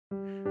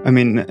I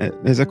mean,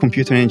 as a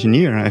computer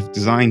engineer, I've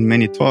designed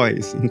many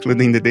toys,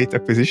 including the data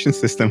acquisition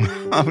system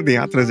of the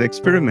Atlas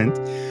experiment.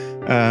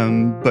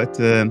 But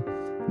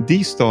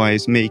these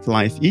toys make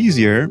life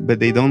easier, but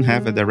they don't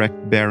have a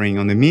direct bearing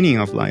on the meaning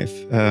of life.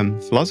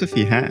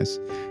 Philosophy has.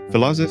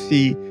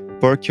 Philosophy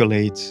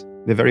percolates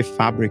the very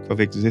fabric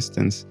of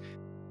existence.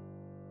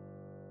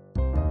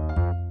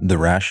 The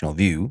Rational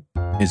View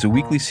is a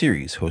weekly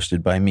series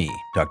hosted by me,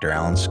 Dr.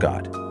 Alan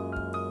Scott,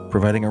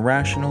 providing a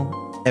rational,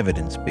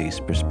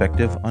 evidence-based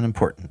perspective on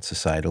important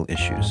societal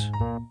issues.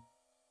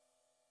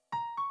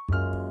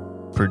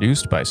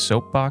 Produced by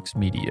Soapbox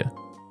Media.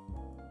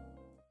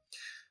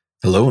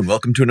 Hello and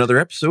welcome to another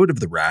episode of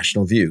The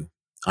Rational View.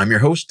 I'm your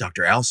host,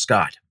 Dr. Al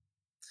Scott.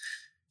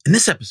 In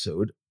this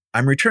episode,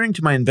 I'm returning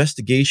to my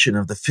investigation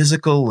of the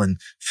physical and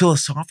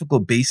philosophical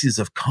bases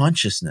of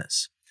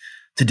consciousness.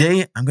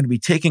 Today, I'm going to be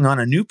taking on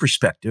a new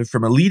perspective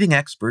from a leading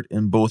expert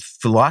in both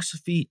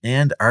philosophy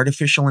and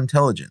artificial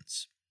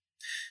intelligence.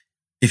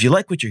 If you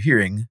like what you're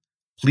hearing,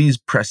 please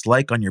press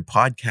like on your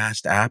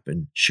podcast app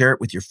and share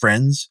it with your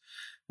friends,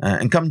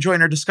 and come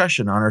join our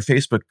discussion on our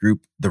Facebook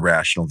group, The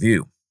Rational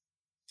View.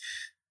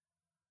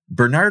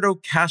 Bernardo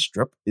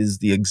Kastrup is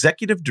the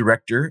executive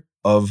director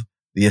of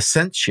the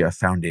Essentia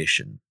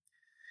Foundation.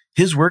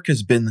 His work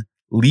has been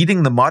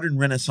leading the modern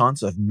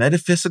renaissance of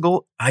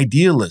metaphysical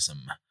idealism,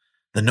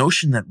 the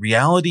notion that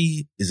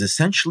reality is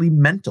essentially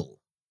mental.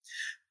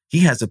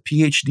 He has a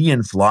PhD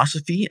in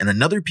philosophy and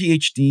another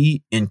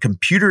PhD in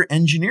computer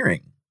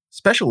engineering,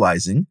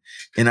 specializing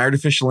in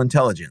artificial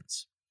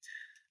intelligence.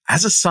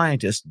 As a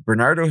scientist,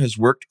 Bernardo has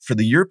worked for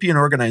the European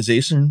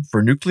Organization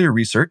for Nuclear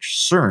Research,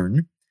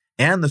 CERN,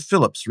 and the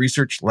Philips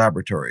Research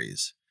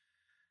Laboratories.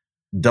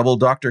 Double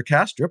Dr.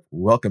 Kastrup,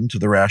 welcome to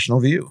The Rational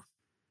View.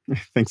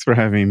 Thanks for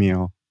having me,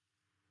 Al.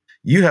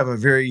 You have a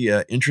very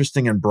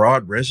interesting and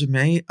broad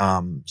resume.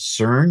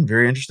 CERN,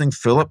 very interesting.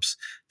 Philips.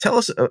 Tell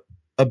us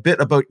a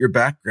bit about your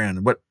background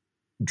and what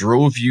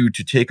drove you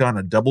to take on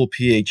a double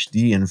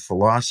PhD in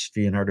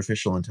philosophy and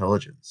artificial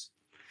intelligence.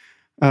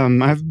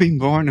 I've been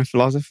born a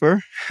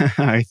philosopher,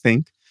 I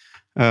think,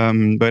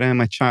 but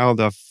I'm a child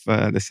of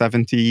the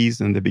 70s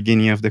and the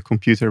beginning of the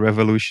computer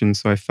revolution.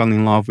 So I fell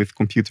in love with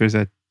computers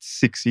at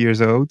 6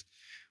 years old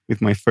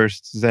with my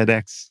first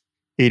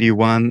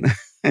ZX81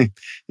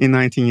 in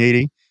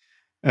 1980.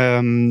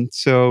 I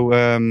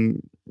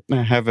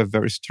have a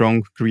very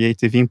strong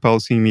creative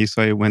impulse in me.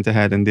 So I went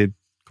ahead and did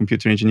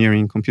computer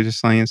engineering, computer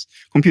science,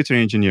 computer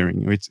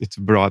engineering. It's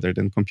broader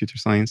than computer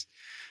science.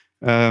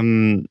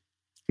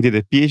 Did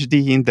a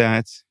PhD in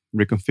that,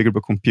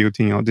 reconfigurable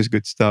computing, all this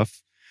good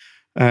stuff.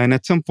 And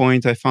at some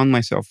point, I found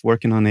myself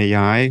working on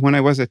AI. When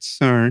I was at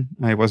CERN,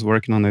 I was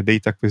working on a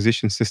data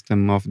acquisition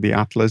system of the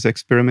Atlas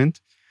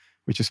experiment,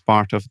 which is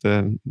part of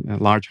the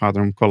Large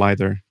Hadron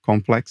Collider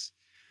complex.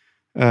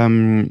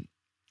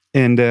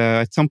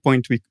 At some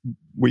point, we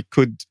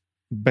could,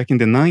 back in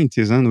the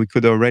 90s, and we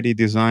could already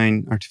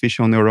design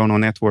artificial neuronal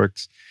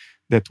networks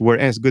that were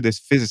as good as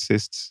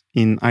physicists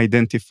in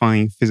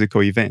identifying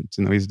physical events.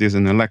 Is this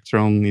an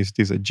electron? Is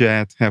this a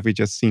jet? Have we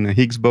just seen a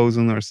Higgs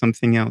boson or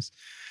something else?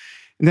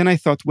 And then I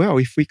thought, well,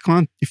 if we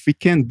can't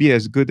be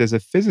as good as a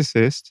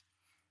physicist,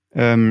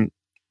 then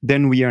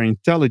we are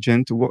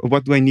intelligent.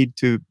 What do I need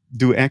to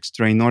do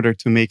extra in order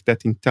to make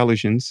that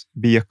intelligence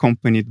be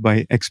accompanied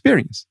by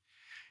experience?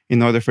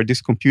 In order for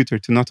this computer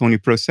to not only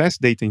process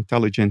data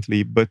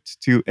intelligently, but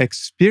to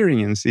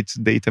experience its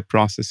data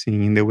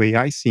processing in the way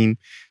I seem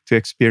to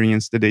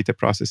experience the data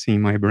processing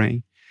in my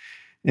brain.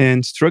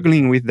 And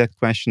struggling with that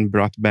question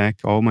brought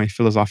back all my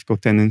philosophical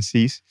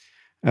tendencies.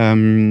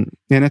 And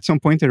at some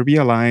point, I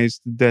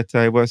realized that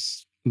I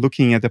was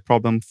looking at the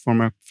problem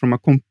from a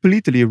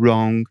completely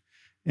wrong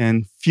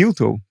and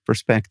futile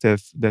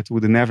perspective that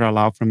would never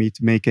allow for me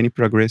to make any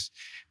progress,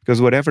 because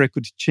whatever I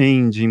could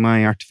change in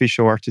my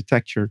artificial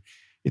architecture,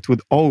 it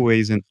would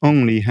always and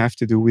only have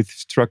to do with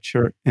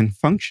structure and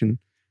function,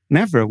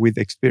 never with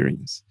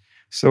experience.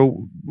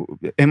 So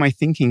am I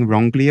thinking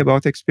wrongly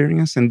about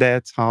experience? And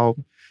that's how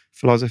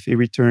philosophy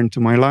returned to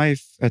my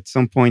life. At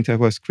some point, I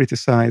was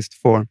criticized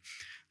for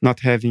not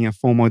having a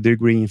formal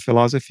degree in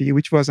philosophy,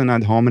 which was an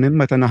ad hominem,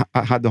 but an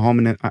ad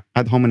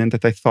hominem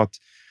that I thought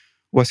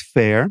was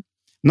fair.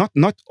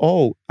 Not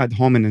all ad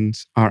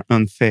hominems are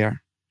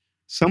unfair.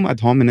 Some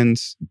ad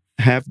hominems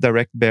have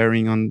direct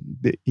bearing on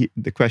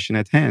the question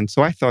at hand.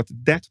 So I thought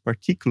that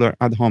particular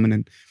ad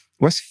hominem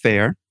was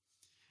fair.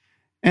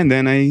 And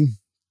then I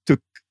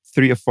took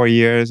 3 or 4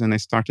 years and I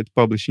started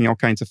publishing all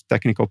kinds of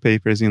technical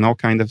papers in all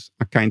kinds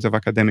of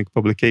academic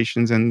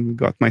publications and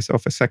got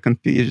myself a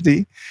second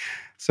PhD.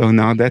 So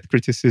now that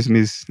criticism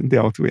is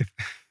dealt with.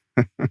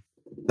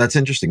 That's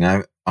interesting.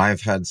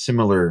 I've had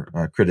similar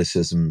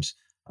criticisms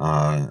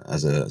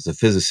as a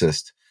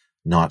physicist,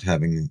 not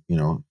having,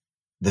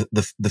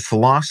 the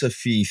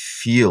philosophy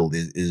field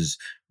is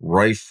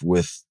rife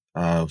with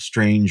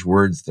strange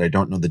words that I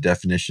don't know the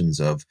definitions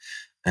of.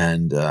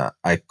 And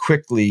I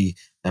quickly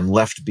am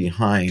left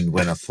behind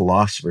when a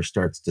philosopher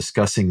starts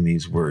discussing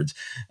these words.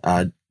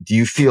 Do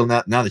you feel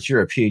now that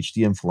you're a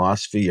PhD in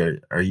philosophy,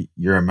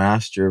 you're a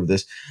master of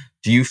this?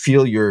 Do you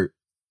feel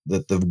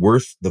that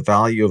the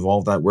value of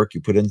all that work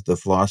you put into the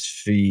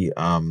philosophy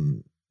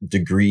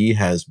degree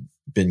has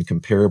been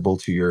comparable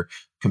to your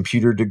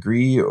computer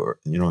degree, or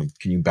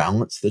can you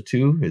balance the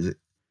two? Is it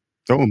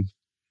So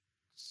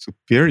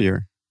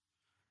superior,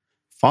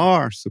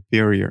 far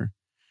superior.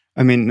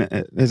 I mean,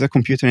 as a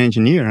computer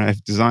engineer,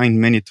 I've designed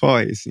many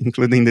toys,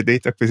 including the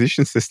data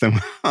acquisition system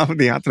of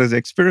the Atlas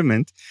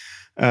experiment.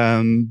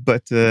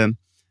 But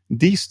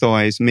these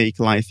toys make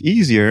life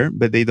easier,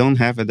 but they don't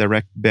have a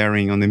direct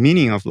bearing on the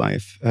meaning of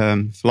life.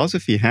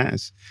 Philosophy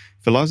has.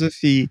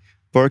 Philosophy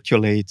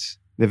percolates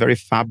the very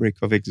fabric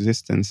of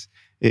existence.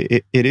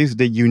 It is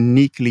the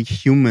uniquely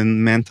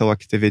human mental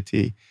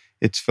activity.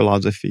 It's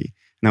philosophy.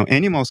 Now,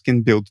 animals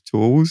can build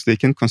tools. They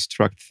can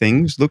construct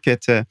things. Look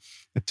at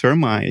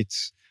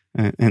termites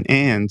and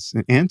ants.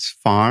 Ants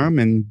farm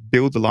and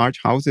build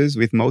large houses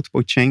with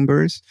multiple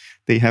chambers.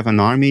 They have an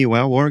army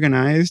well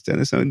organized.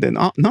 And so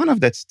none of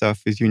that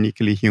stuff is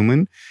uniquely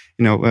human.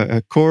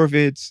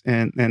 Corvids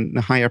and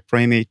higher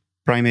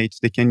primates,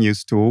 they can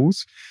use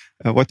tools.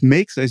 What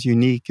makes us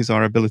unique is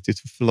our ability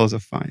to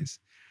philosophize.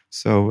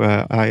 So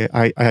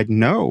I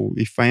know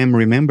if I am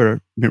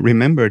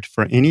remembered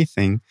for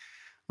anything,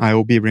 I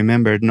will be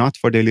remembered not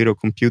for the little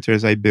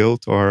computers I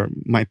built or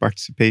my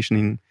participation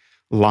in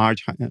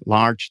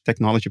large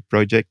technology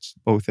projects,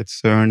 both at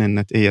CERN and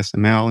at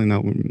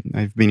ASML.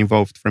 I've been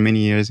involved for many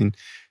years in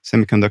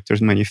semiconductors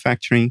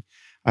manufacturing.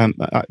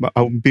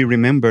 I'll be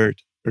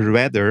remembered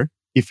rather,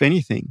 if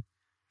anything,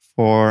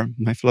 for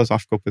my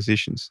philosophical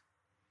positions.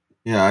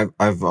 Yeah,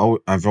 I've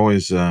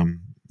always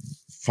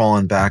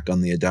fallen back on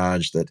the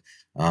adage that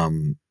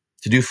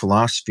to do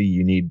philosophy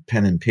you need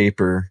pen and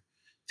paper.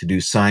 To do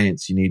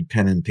science you need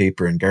pen and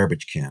paper and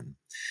garbage can.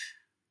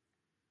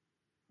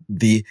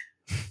 The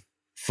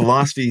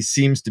philosophy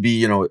seems to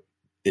be,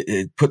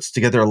 it puts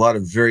together a lot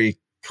of very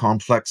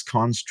complex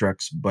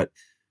constructs, but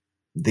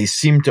they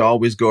seem to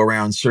always go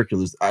around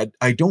circulars.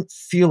 I don't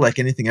feel like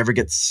anything ever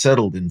gets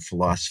settled in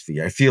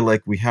philosophy. I feel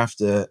like we have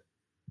to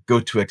go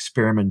to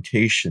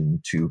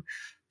experimentation to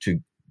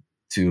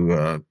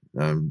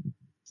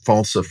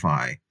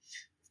falsify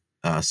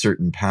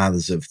certain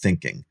paths of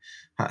thinking.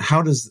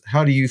 How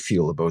do you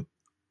feel about,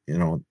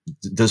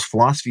 does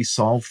philosophy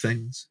solve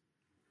things?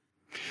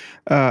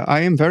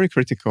 I am very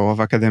critical of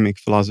academic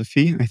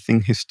philosophy. I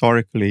think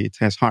historically it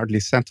has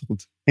hardly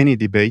settled any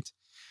debate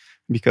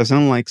because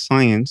unlike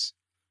science,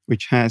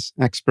 which has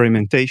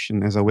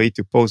experimentation as a way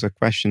to pose a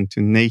question to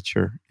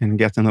nature and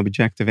get an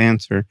objective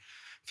answer,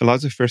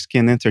 philosophers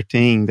can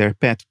entertain their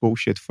pet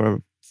bullshit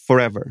for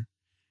forever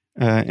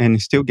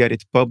and still get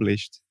it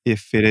published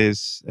if it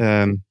is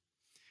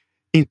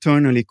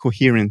internally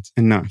coherent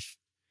enough.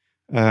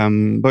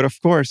 But of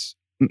course,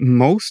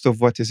 most of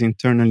what is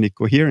internally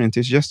coherent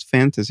is just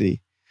fantasy.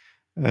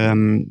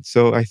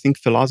 So I think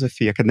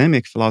philosophy,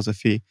 academic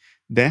philosophy,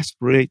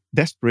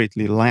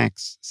 desperately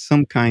lacks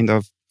some kind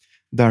of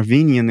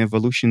Darwinian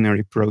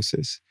evolutionary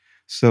process.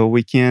 So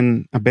we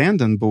can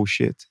abandon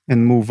bullshit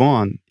and move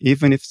on,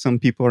 even if some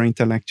people are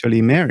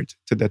intellectually married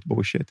to that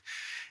bullshit.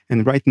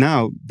 And right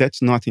now,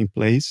 that's not in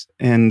place.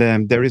 And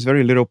there is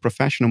very little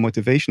professional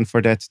motivation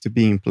for that to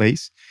be in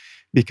place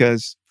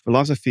because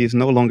philosophy is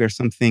no longer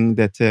something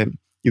that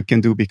you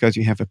can do because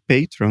you have a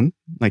patron,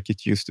 like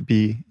it used to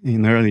be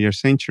in earlier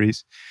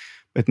centuries.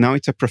 But now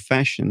it's a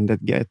profession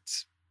that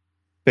gets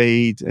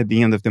paid at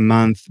the end of the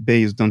month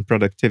based on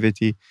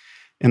productivity.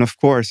 And of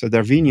course, a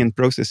Darwinian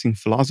process in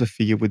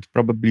philosophy would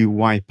probably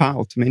wipe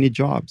out many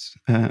jobs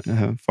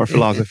for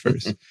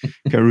philosophers,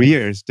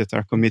 careers that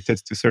are committed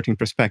to certain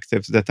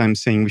perspectives that I'm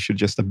saying we should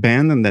just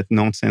abandon that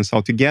nonsense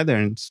altogether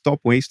and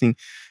stop wasting,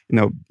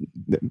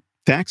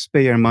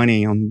 taxpayer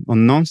money on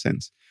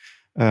nonsense.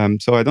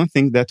 So I don't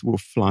think that will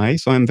fly.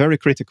 So I'm very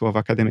critical of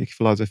academic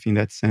philosophy in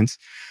that sense.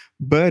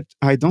 But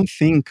I don't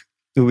think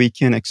we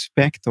can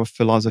expect of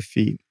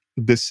philosophy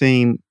the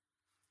same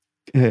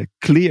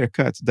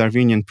clear-cut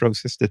Darwinian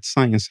process that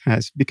science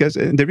has, because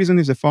the reason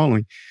is the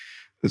following.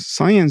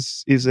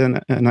 Science is an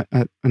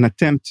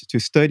attempt to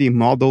study,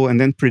 model, and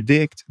then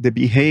predict the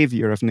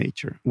behavior of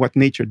nature, what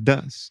nature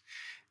does.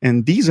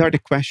 And these are the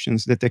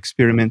questions that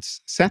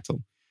experiments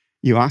settle.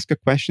 You ask a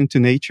question to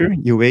nature,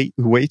 you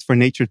wait for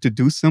nature to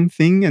do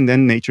something, and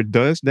then nature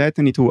does that,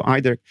 and it will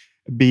either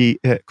be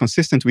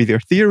consistent with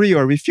your theory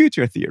or refute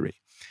your theory.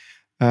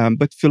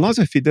 But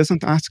philosophy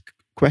doesn't ask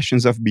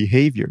questions of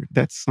behavior.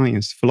 That's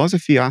science.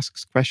 Philosophy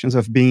asks questions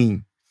of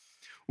being.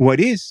 What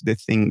is the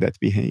thing that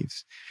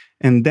behaves?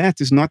 And that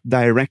is not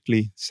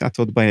directly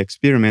settled by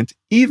experiment,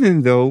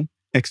 even though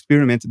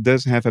experiment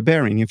does have a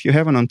bearing. If you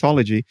have an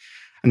ontology,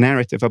 a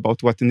narrative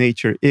about what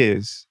nature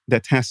is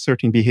that has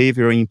certain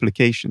behavioral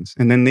implications,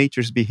 and then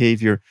nature's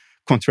behavior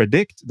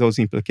contradict those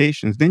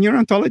implications, then your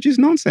ontology is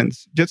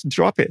nonsense. Just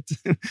drop it.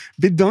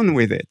 Be done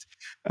with it.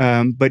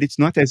 But it's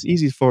not as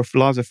easy for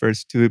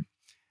philosophers to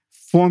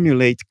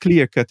formulate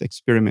clear-cut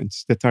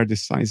experiments that are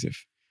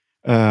decisive.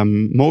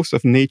 most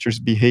of nature's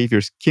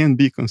behaviors can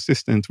be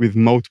consistent with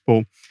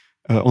multiple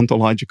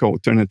ontological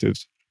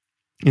alternatives.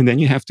 And then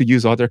you have to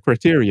use other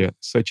criteria,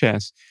 such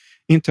as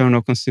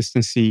internal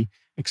consistency,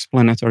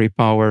 explanatory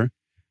power,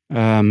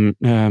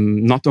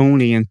 not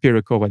only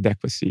empirical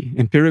adequacy.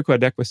 Empirical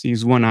adequacy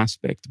is one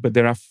aspect, but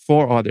there are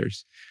 4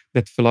 others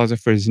that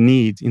philosophers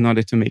need in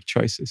order to make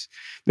choices.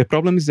 The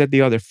problem is that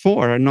the other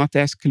 4 are not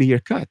as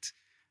clear-cut.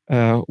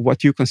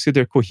 What you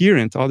consider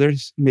coherent,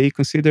 others may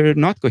consider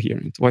not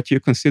coherent. What you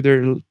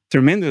consider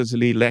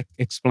tremendously lack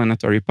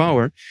explanatory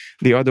power,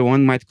 the other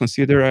one might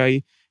consider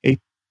a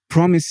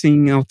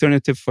promising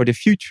alternative for the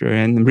future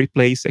and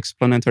replace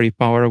explanatory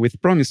power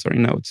with promissory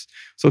notes.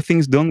 So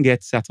things don't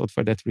get settled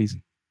for that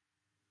reason.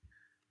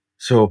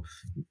 So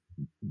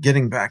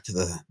getting back to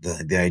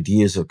the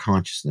ideas of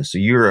consciousness, so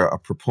you're a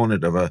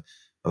proponent of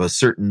a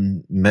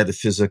certain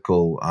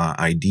metaphysical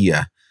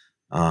idea,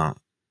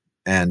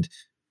 and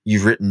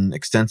you've written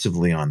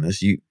extensively on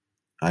this.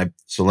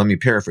 So let me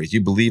paraphrase.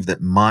 You believe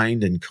that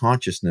mind and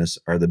consciousness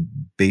are the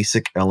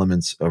basic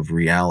elements of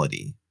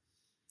reality.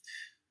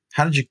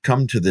 How did you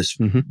come to this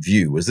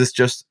view? Was this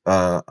just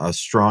a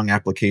strong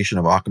application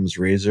of Occam's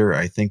razor?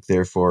 I think,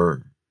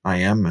 therefore I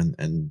am,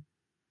 and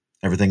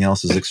everything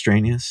else is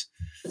extraneous?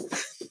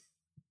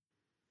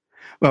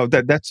 Well,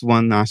 that's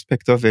one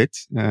aspect of it.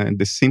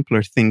 The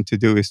simpler thing to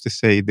do is to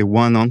say the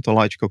one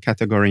ontological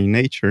category in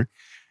nature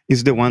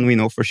is the one we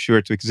know for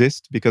sure to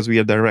exist because we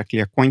are directly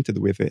acquainted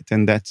with it.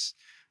 And that's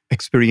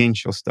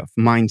experiential stuff,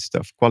 mind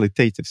stuff,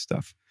 qualitative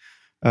stuff.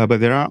 But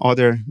there are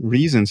other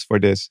reasons for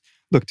this.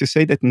 Look, to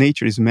say that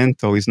nature is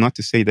mental is not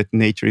to say that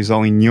nature is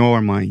all in your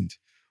mind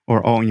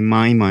or all in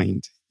my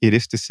mind. It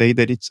is to say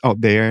that it's out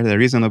there. There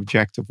is an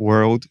objective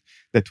world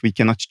that we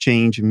cannot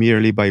change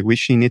merely by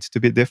wishing it to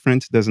be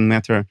different. It doesn't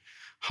matter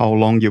how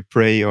long you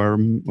pray or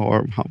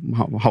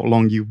how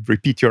long you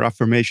repeat your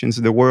affirmations.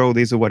 The world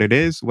is what it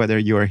is, whether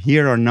you are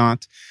here or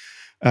not.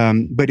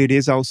 But it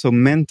is also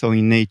mental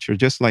in nature,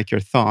 just like your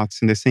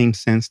thoughts, in the same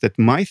sense that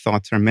my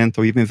thoughts are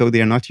mental, even though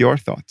they are not your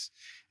thoughts.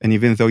 And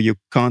even though you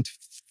can't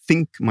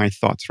think my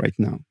thoughts right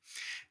now,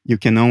 you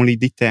can only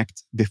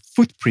detect the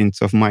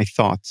footprints of my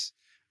thoughts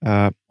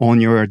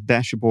on your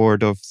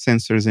dashboard of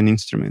sensors and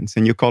instruments.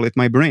 And you call it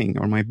my brain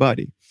or my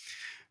body.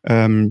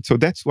 So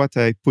that's what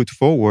I put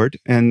forward.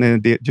 And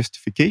the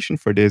justification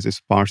for this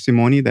is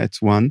parsimony,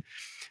 that's one.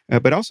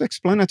 But also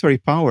explanatory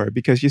power,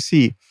 because you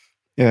see,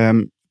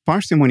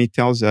 parsimony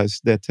tells us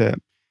that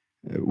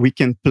we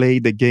can play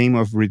the game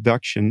of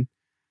reduction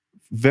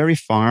very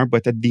far,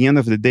 but at the end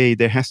of the day,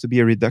 there has to be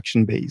a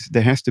reduction base.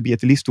 There has to be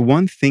at least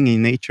one thing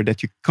in nature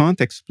that you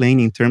can't explain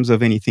in terms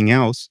of anything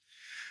else,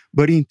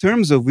 but in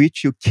terms of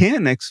which you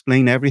can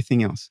explain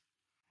everything else.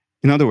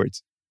 In other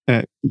words,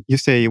 you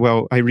say,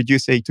 well, I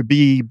reduce A to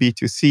B, B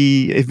to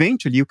C.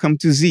 Eventually, you come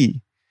to Z.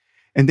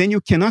 And then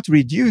you cannot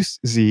reduce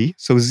Z.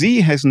 So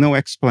Z has no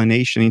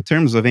explanation in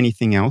terms of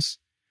anything else.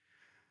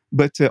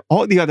 But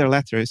all the other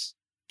letters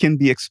can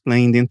be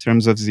explained in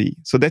terms of Z.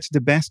 So that's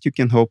the best you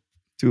can hope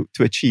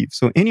to achieve.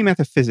 So any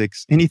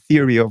metaphysics, any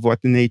theory of what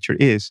nature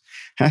is,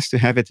 has to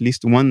have at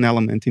least one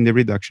element in the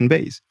reduction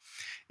base.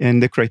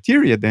 And the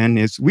criteria then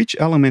is which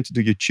element do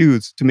you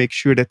choose to make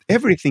sure that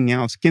everything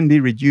else can be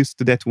reduced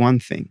to that one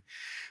thing.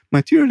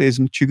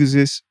 Materialism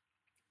chooses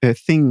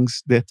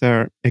things that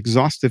are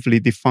exhaustively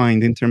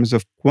defined in terms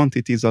of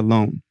quantities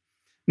alone.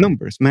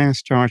 Numbers,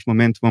 mass, charge,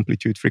 momentum,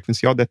 amplitude,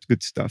 frequency, all that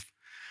good stuff.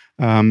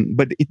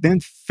 But it then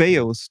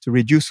fails to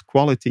reduce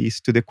qualities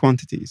to the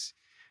quantities.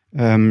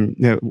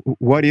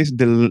 What is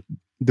the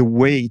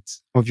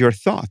weight of your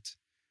thought?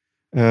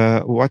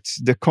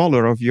 What's the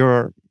color of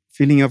your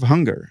feeling of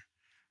hunger?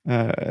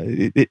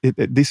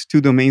 These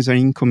two domains are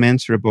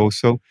incommensurable.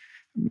 So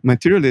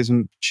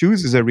materialism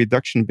chooses a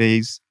reduction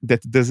base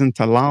that doesn't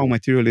allow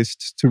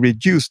materialists to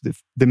reduce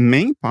the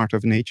main part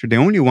of nature, the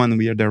only one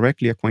we are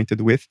directly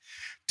acquainted with,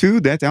 to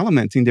that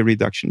element in the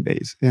reduction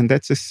base. And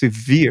that's a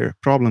severe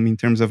problem in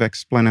terms of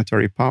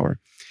explanatory power.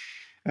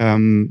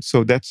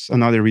 So that's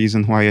another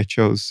reason why I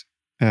chose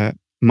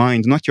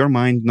mind, not your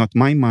mind, not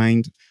my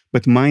mind,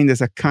 but mind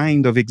as a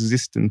kind of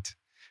existent,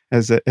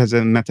 as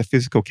a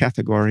metaphysical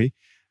category,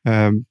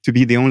 to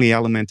be the only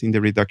element in the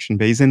reduction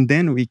base. And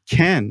then we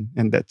can,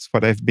 and that's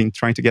what I've been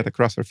trying to get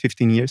across for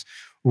 15 years,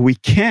 we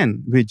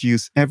can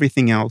reduce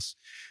everything else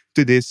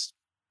to this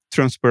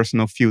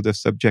transpersonal field of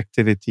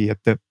subjectivity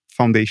at the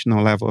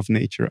foundational level of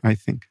nature, I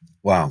think.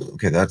 Wow.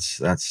 Okay,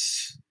 that's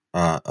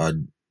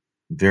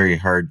very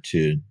hard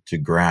to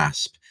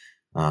grasp.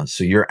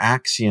 So your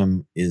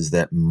axiom is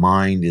that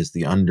mind is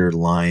the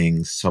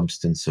underlying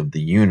substance of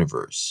the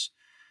universe,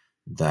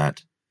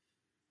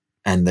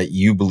 and that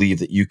you believe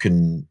that you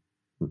can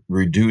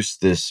reduce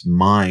this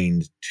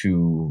mind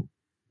to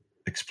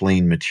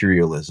explain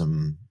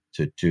materialism,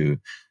 to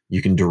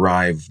you can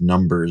derive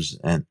numbers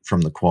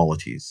from the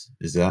qualities.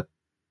 Is that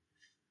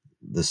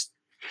this?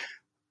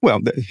 Well,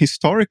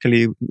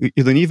 historically,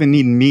 you don't even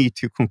need me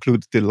to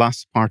conclude the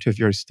last part of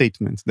your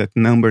statement that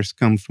numbers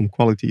come from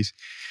qualities,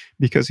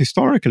 because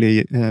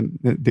historically,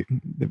 the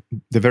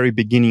very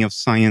beginning of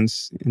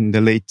science in the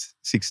late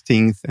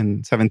 16th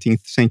and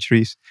 17th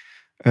centuries,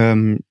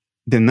 um,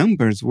 the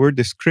numbers were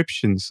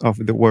descriptions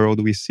of the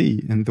world we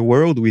see, and the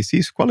world we see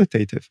is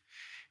qualitative.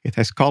 It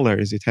has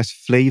colors, it has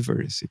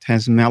flavors, it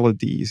has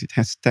melodies, it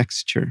has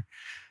texture.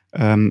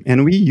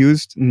 And we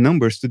used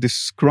numbers to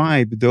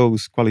describe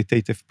those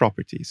qualitative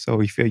properties. So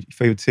if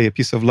I would say a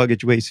piece of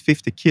luggage weighs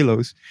 50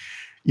 kilos,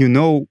 you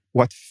know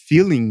what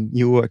feeling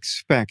you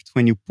expect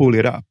when you pull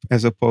it up,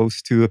 as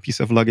opposed to a piece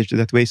of luggage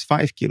that weighs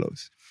 5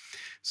 kilos.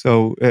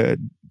 So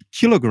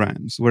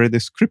kilograms were a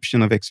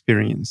description of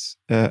experience.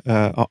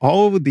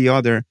 All the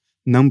other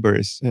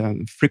numbers,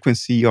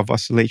 frequency of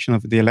oscillation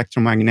of the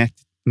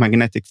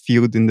electromagnetic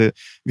field in the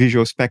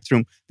visual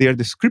spectrum, they are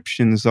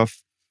descriptions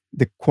of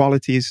the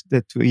qualities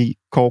that we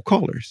call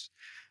colors.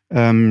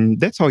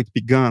 That's how it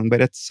began. But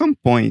at some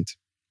point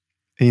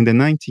in the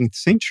 19th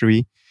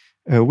century,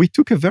 we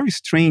took a very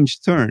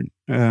strange turn.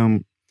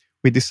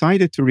 We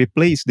decided to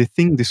replace the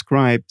thing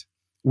described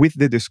with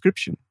the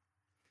description,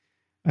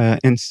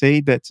 and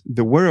say that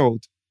the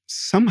world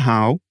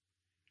somehow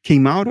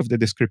came out of the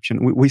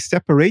description. We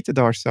separated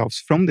ourselves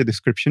from the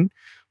description.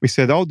 We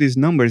said all these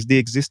numbers, they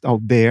exist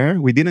out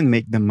there. We didn't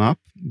make them up.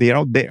 They are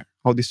out there.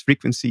 All these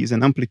frequencies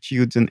and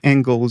amplitudes and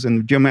angles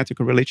and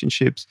geometrical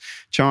relationships,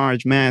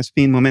 charge, mass,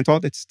 spin, moment,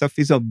 all that stuff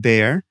is out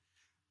there.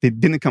 They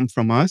didn't come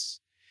from us.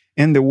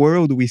 And the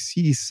world we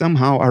see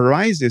somehow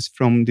arises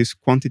from these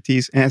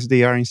quantities as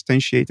they are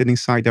instantiated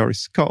inside our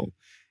skull.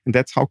 And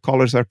that's how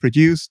colors are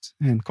produced,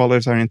 and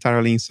colors are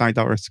entirely inside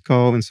our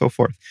skull and so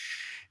forth.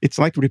 It's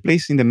like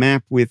replacing the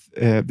map with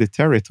the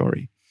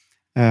territory.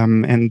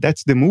 And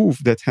that's the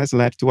move that has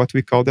led to what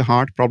we call the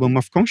hard problem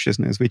of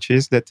consciousness, which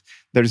is that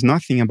there's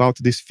nothing about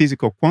these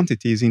physical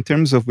quantities in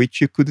terms of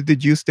which you could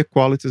deduce the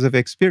qualities of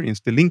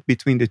experience. The link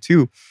between the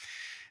two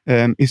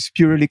is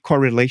purely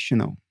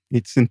correlational.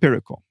 It's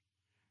empirical.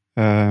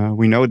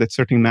 We know that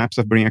certain maps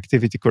of brain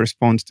activity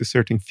correspond to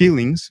certain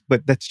feelings,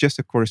 but that's just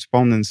a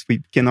correspondence.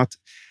 We cannot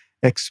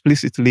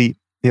explicitly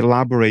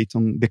elaborate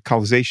on the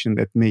causation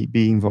that may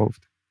be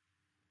involved.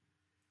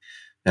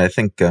 I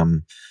think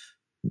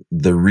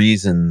the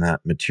reason that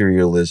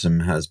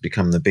materialism has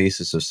become the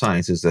basis of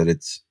science is that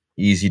it's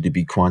easy to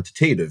be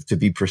quantitative, to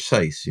be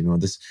precise.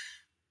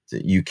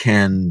 You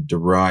can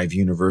derive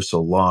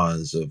universal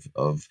laws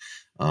of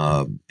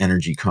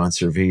energy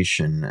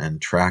conservation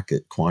and track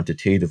it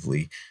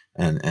quantitatively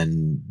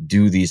and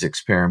do these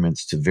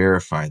experiments to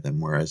verify them.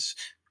 Whereas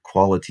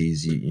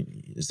qualities,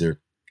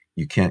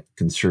 you can't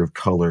conserve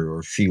color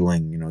or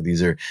feeling.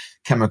 These are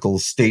chemical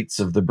states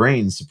of the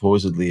brain,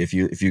 supposedly. If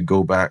you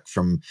go back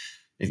from,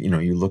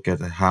 you look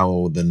at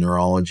how the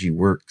neurology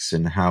works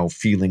and how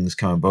feelings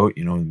come about,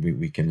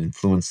 we can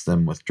influence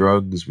them with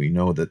drugs. We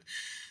know that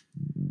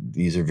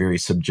these are very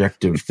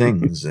subjective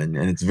things, and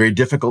it's very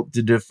difficult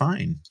to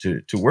define,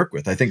 to work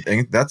with. I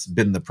think that's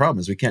been the problem,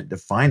 is we can't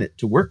define it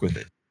to work with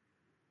it.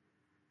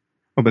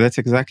 Oh, but that's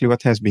exactly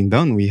what has been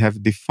done. We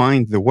have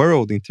defined the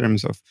world in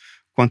terms of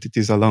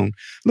quantities alone.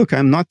 Look,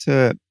 I'm not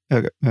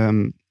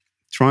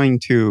trying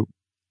to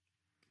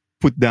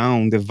put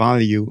down the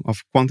value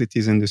of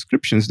quantities and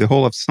descriptions. The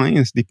whole of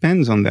science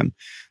depends on them.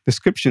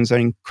 Descriptions are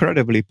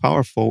incredibly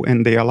powerful,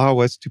 and they allow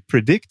us to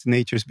predict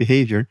nature's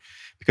behavior,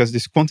 because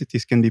these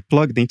quantities can be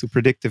plugged into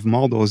predictive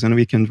models, and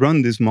we can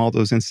run these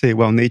models and say,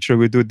 well, nature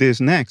will do this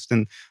next.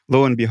 And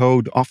lo and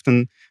behold,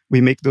 often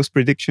we make those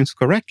predictions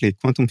correctly.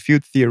 Quantum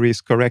field theory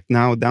is correct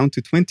now down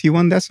to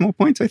 21 decimal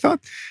points, I thought.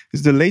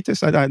 Is the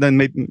latest.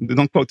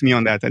 Don't quote me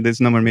on that.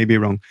 This number may be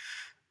wrong.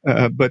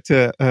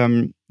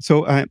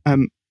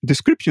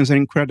 Descriptions are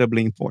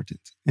incredibly important,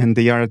 and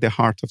they are at the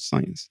heart of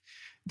science.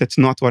 That's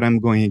not what I'm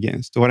going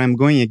against. What I'm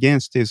going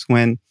against is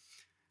when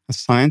a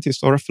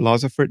scientist or a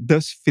philosopher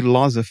does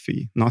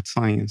philosophy, not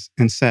science,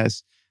 and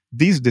says,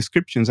 these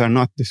descriptions are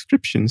not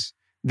descriptions,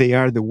 they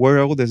are the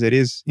world as it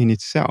is in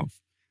itself.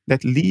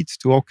 That leads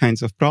to all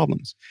kinds of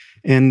problems.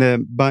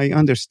 And by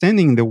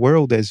understanding the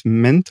world as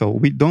mental,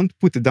 we don't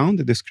put down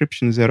the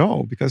descriptions at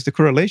all, because the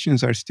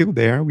correlations are still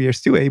there. We are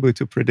still able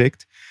to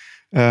predict.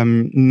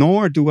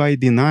 Nor do I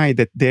deny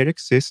that there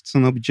exists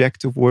an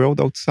objective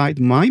world outside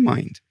my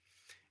mind.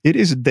 It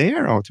is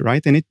there,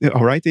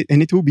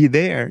 and it will be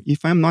there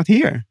if I'm not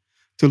here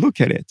to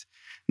look at it.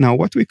 Now,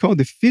 what we call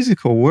the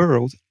physical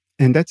world,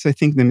 and that's, I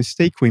think, the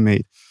mistake we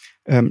made.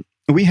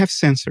 We have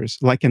sensors,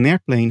 like an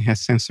airplane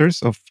has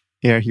sensors of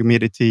air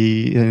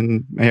humidity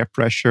and air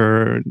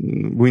pressure,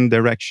 wind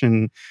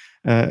direction,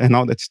 and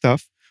all that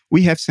stuff.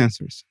 We have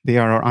sensors. They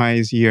are our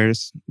eyes,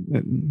 ears,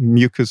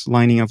 mucus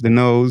lining of the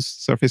nose,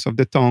 surface of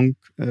the tongue,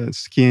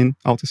 skin,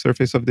 outer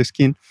surface of the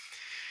skin.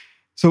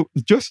 So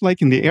just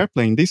like in the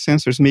airplane, these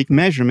sensors make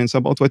measurements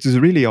about what is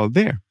really out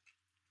there.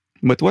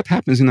 But what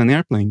happens in an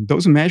airplane?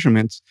 Those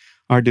measurements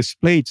are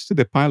displayed to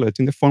the pilot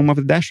in the form of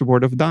a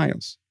dashboard of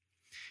dials.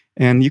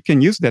 And you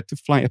can use that to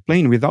fly a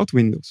plane without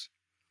windows.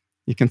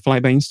 You can fly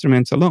by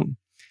instruments alone.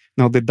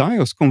 Now, the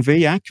dials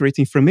convey accurate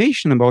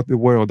information about the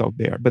world out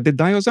there, but the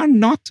dials are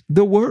not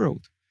the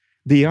world.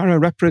 They are a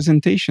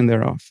representation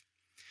thereof.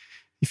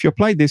 If you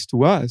apply this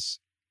to us,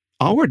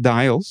 our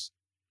dials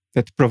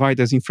that provide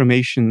us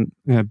information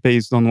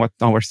based on what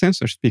our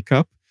sensors pick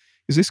up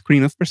is a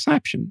screen of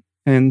perception.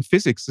 And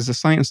physics is a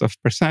science of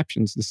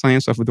perceptions, the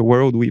science of the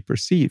world we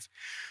perceive.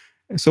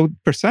 So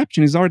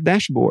perception is our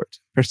dashboard.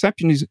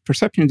 Perception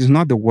is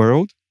not the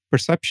world.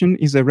 Perception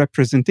is a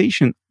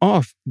representation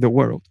of the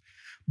world.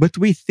 But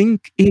we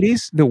think it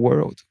is the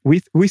world.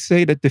 We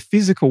say that the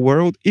physical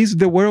world is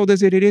the world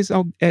as it is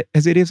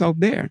out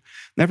there.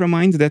 Never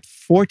mind that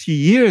 40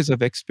 years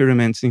of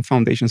experiments in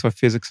foundations of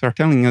physics are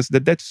telling us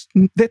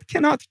that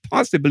cannot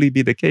possibly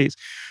be the case.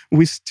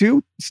 We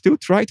still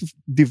try to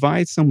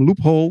divide some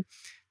loophole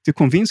to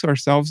convince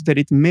ourselves that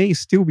it may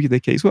still be the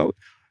case. Well,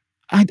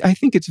 I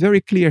think it's very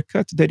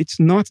clear-cut that it's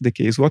not the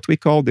case. What we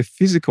call the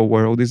physical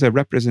world is a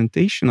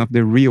representation of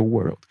the real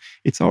world.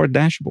 It's our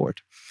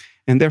dashboard.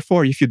 And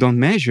therefore, if you don't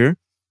measure,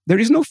 there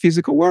is no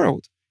physical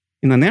world.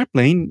 In an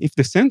airplane, if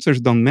the sensors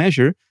don't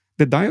measure,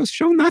 the dials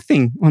show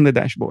nothing on the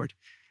dashboard.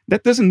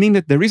 That doesn't mean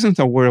that there isn't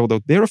a world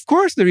out there. Of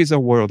course, there is a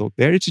world out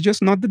there. It's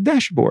just not the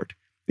dashboard.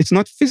 It's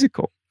not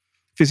physical.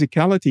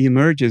 Physicality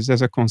emerges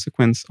as a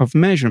consequence of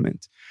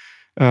measurement.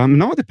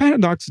 Now the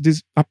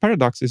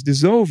paradoxes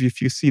dissolve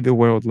if you see the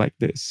world like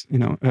this.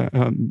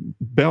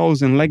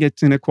 Bell's and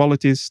Leggett's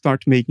inequalities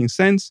start making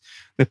sense.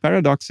 The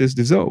paradoxes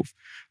dissolve.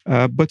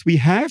 But we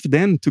have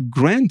then to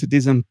grant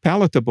this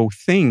unpalatable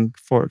thing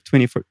for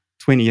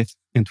 20th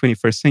and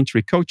 21st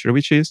century culture,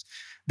 which is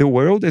the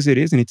world as it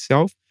is in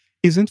itself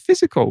isn't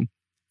physical.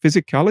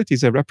 Physicality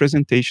is a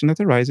representation that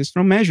arises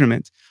from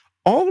measurement.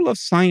 All of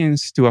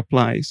science still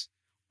applies.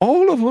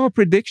 All of our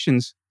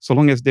predictions, so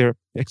long as they're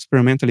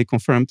experimentally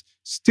confirmed,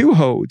 still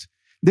hold.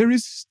 There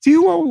is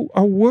still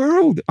a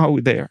world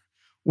out there.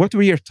 What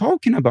we are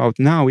talking about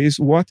now is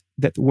what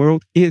that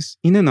world is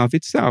in and of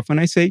itself. And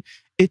I say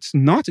it's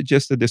not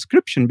just a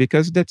description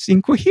because that's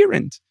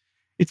incoherent.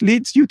 It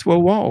leads you to a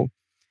wall.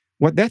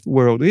 What that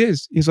world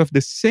is of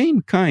the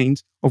same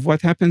kind of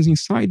what happens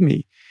inside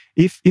me.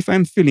 If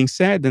I'm feeling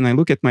sad and I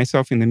look at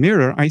myself in the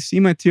mirror, I see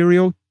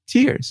material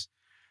tears.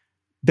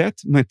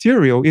 That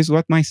material is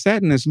what my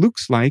sadness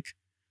looks like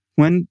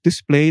when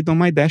displayed on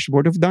my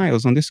dashboard of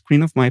dials, on the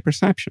screen of my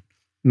perception.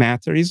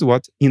 Matter is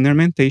what inner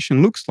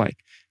mentation looks like.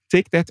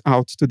 Take that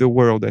out to the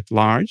world at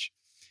large,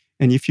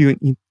 and if you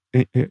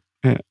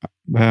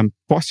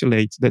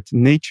postulate that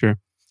nature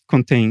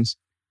contains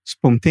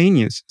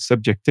spontaneous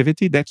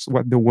subjectivity, that's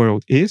what the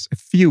world is, a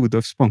field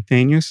of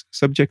spontaneous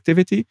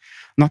subjectivity,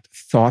 not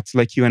thoughts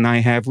like you and I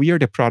have. We are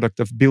the product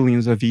of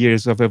billions of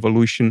years of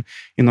evolution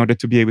in order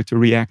to be able to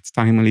react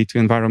timely to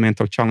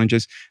environmental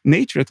challenges.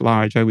 Nature at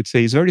large, I would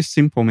say, is very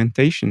simple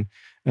mentation,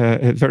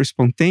 a very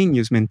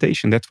spontaneous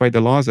mentation. That's why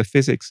the laws of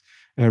physics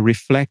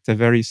reflect a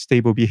very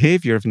stable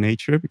behavior of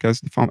nature,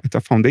 because at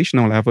a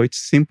foundational level, it's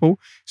simple,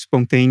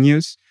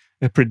 spontaneous,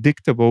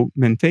 predictable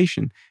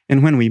mentation.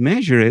 And when we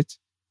measure it,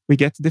 we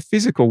get the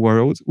physical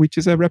world, which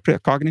is a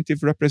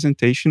cognitive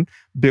representation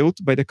built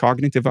by the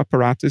cognitive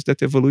apparatus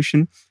that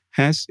evolution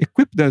has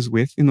equipped us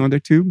with in order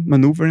to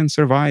maneuver and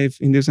survive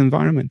in this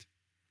environment.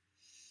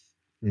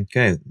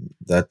 Okay,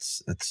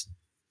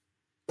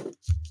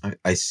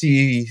 I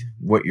see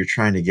what you're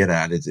trying to get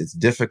at. It's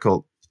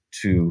difficult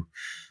to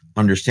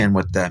understand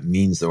what that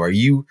means, though. Are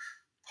you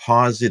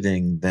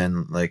positing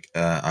then like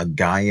a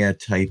Gaia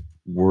type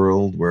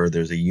world where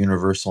there's a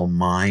universal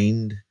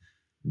mind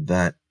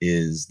that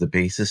is the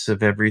basis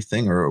of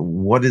everything, or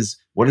what does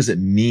it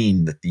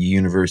mean that the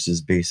universe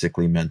is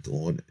basically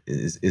mental?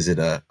 Is it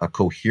a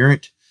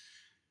coherent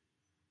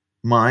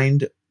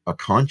mind, a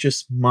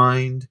conscious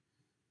mind?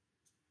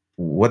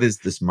 What is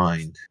this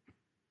mind?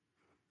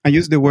 I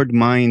use the word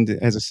mind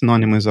as a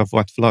synonymous of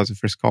what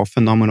philosophers call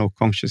phenomenal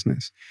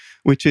consciousness,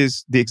 which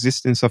is the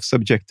existence of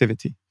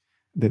subjectivity,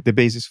 the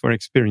basis for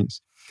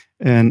experience.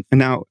 And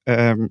now,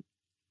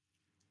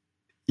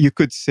 you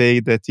could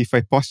say that if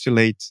I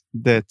postulate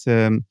that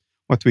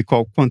what we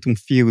call quantum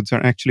fields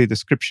are actually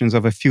descriptions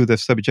of a field of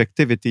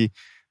subjectivity,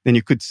 then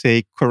you could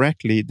say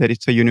correctly that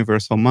it's a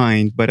universal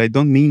mind. But I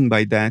don't mean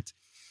by that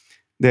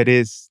it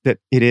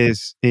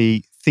is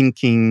a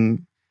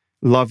thinking,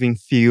 loving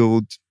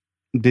field,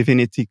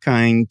 divinity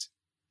kind,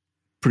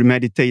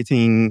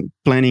 premeditating,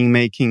 planning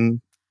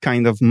making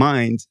kind of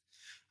mind.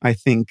 I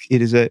think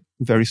it is a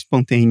very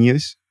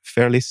spontaneous,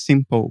 fairly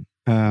simple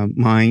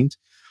mind.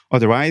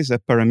 Otherwise, a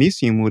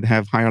paramecium would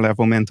have higher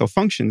level mental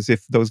functions.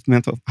 If those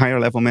higher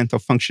level mental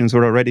functions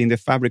were already in the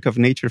fabric of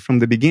nature from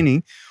the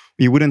beginning,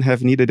 we wouldn't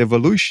have needed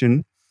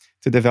evolution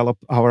to develop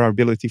our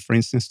ability, for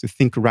instance, to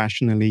think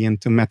rationally and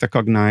to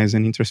metacognize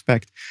and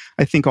introspect.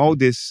 I think all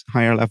these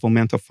higher level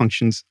mental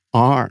functions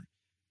are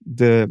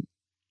the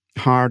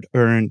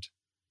hard-earned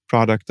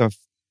product of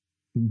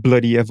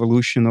bloody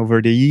evolution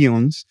over the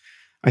eons.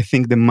 I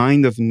think the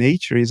mind of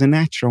nature is a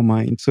natural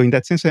mind. So in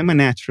that sense, I'm a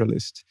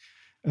naturalist.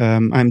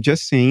 I'm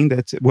just saying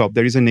that, well,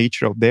 there is a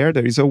nature out there.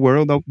 There is a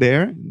world out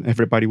there.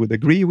 Everybody would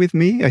agree with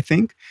me, I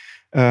think.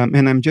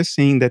 And I'm just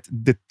saying that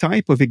the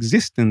type of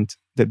existent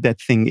that that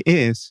thing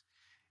is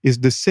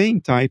the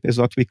same type as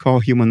what we call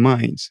human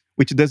minds,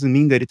 which doesn't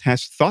mean that it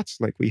has thoughts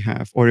like we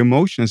have or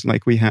emotions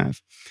like we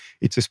have.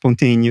 It's a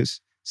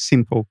spontaneous,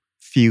 simple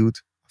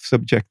field of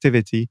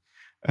subjectivity,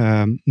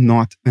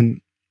 not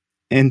an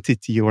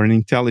entity or an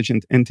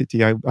intelligent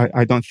entity.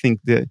 I don't think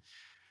the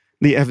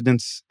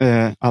evidence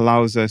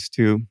allows us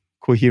to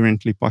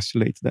coherently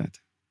postulate that.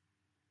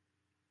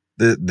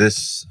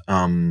 This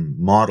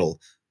model,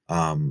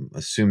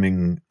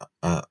 assuming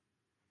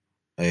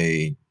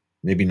a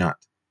maybe not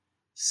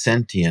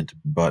sentient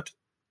but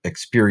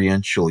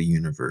experiential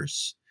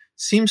universe,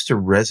 seems to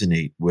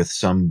resonate with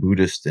some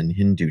Buddhist and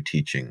Hindu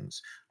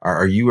teachings.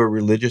 Are you a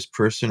religious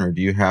person, or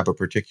do you have a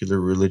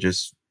particular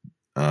religious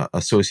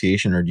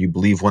association, or do you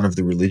believe one of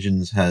the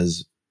religions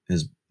has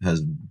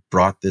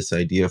brought this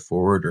idea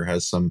forward, or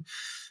has some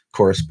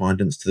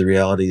correspondence to the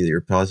reality that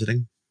you're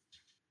positing?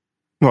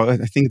 Well, I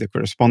think the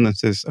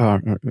correspondences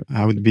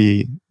I would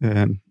be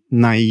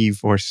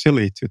naive or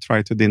silly to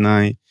try to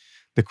deny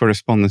the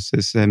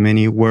correspondences.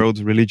 Many world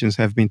religions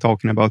have been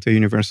talking about a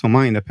universal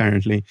mind,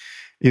 apparently.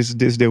 Is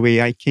this the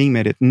way I came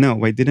at it?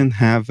 No, I didn't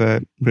have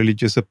a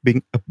religious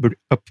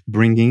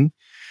upbringing.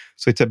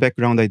 So it's a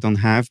background I don't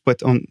have.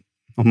 But on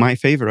my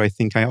favor, I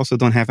think I also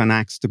don't have an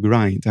axe to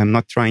grind. I'm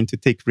not trying to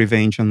take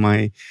revenge on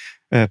my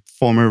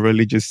former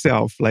religious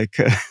self, like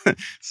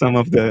some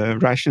of the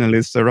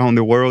rationalists around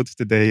the world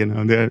today. You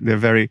know, they're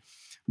very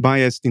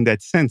biased in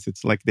that sense.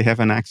 It's like they have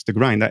an axe to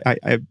grind.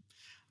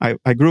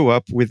 I grew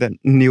up with a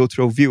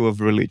neutral view of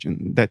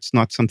religion. That's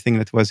not something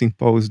that was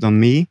imposed on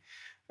me.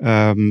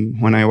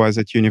 When I was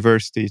at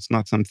university, it's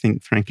not something,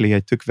 frankly,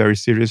 I took very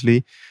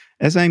seriously.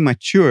 As I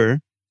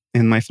mature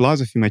and my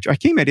philosophy mature, I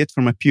came at it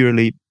from a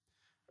purely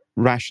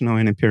rational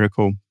and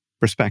empirical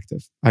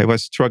perspective. I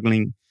was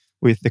struggling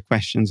with the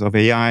questions of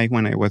AI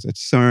when I was at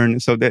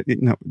CERN. So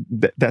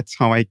that's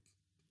how I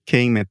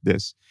came at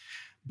this.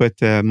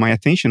 But my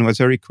attention was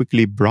very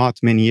quickly brought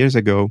many years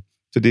ago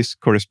to these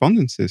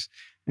correspondences.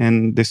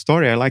 And the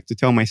story I like to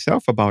tell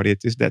myself about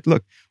it is that,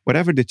 look,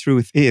 whatever the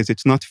truth is,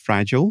 it's not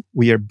fragile.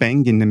 We are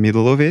bang in the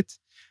middle of it.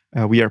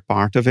 We are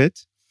part of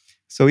it.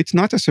 So it's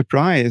not a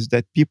surprise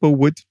that people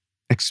would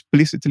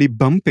explicitly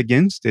bump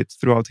against it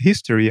throughout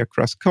history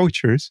across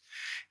cultures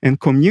and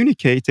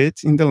communicate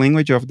it in the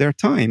language of their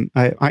time.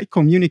 I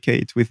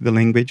communicate with the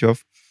language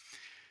of,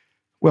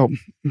 well,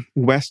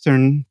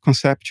 Western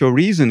conceptual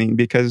reasoning,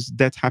 because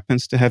that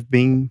happens to have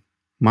been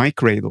my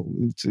cradle.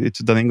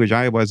 It's the language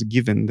I was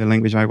given, the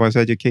language I was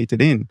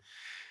educated in.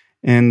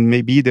 And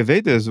maybe the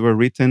Vedas were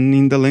written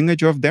in the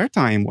language of their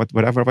time,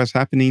 whatever was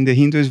happening in the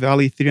Indus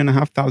Valley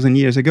 3,500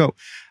 years ago.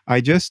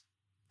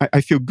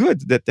 I feel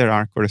good that there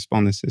are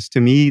correspondences.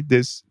 To me,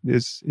 this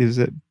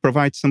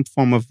provides some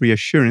form of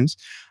reassurance.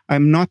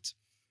 I'm not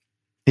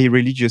a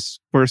religious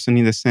person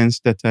in the sense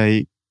that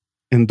I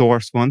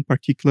endorse one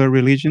particular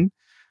religion.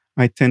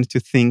 I tend to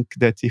think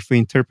that if we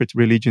interpret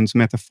religions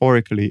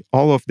metaphorically,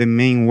 all of the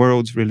main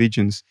world's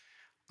religions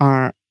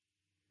are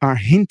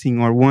hinting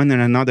or one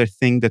and another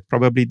thing that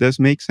probably does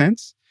make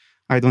sense.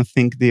 I don't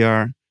think they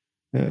are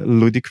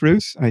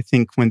ludicrous. I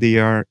think when they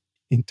are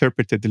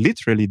interpreted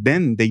literally,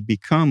 then they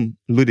become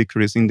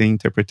ludicrous in the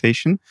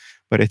interpretation.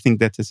 But I think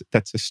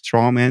that's a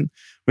straw man.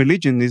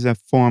 Religion is a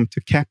form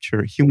to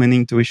capture human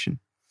intuition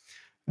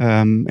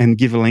and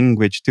give a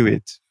language to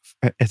it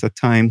at a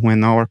time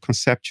when our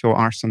conceptual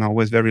arsenal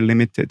was very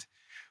limited.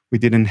 We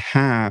didn't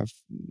have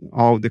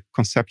all the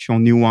conceptual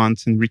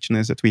nuance and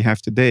richness that we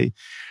have today.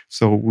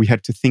 So we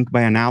had to think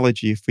by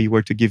analogy if we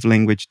were to give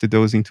language to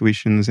those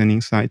intuitions and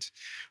insights.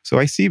 So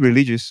I see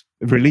religions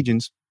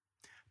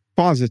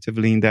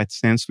positively in that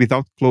sense,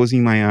 without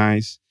closing my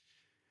eyes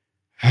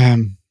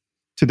to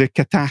the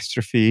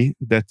catastrophe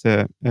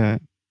that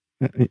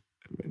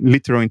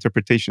literal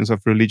interpretations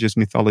of religious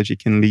mythology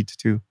can lead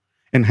to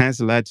and has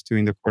led to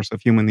in the course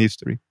of human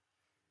history.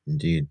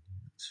 Indeed.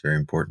 It's very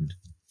important.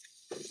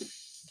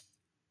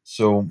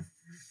 So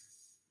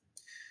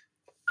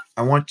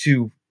I want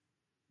to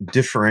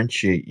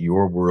differentiate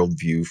your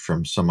worldview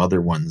from some other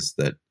ones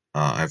that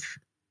I've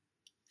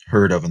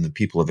heard of and that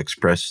people have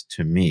expressed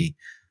to me.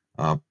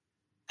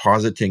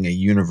 Positing a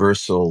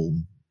universal,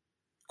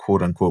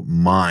 quote unquote,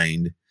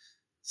 mind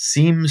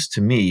seems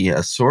to me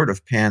a sort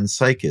of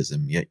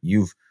panpsychism, yet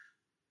you've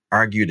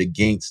argued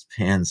against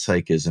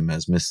panpsychism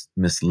as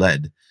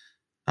misled.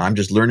 I'm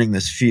just learning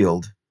this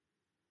field,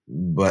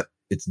 but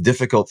it's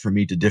difficult for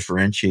me to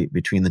differentiate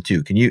between the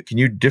two. Can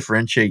you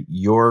differentiate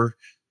your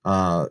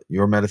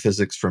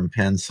metaphysics from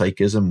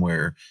panpsychism,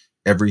 where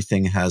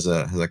everything has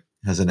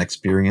an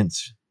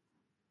experience?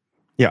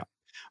 Yeah.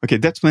 Okay,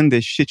 that's when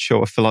the shit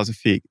show of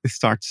philosophy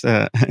starts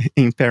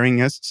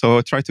impairing us. So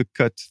I'll try to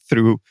cut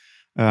through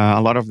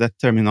a lot of that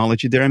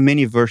terminology. There are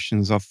many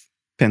versions of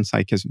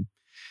panpsychism.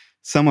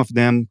 Some of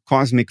them,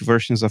 cosmic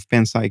versions of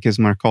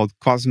panpsychism, are called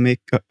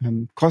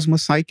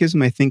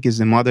cosmopsychism, I think is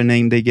the modern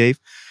name they gave.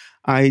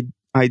 I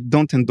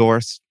don't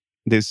endorse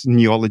these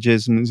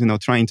neologisms,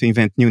 trying to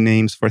invent new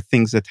names for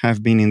things that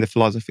have been in the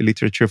philosophy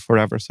literature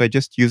forever. So I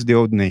just use the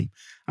old name,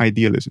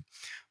 idealism.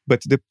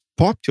 But the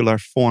popular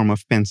form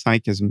of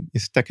panpsychism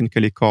is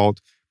technically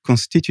called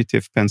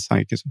constitutive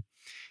panpsychism.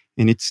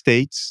 And it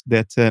states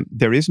that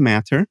there is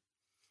matter,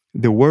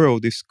 the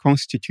world is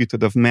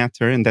constituted of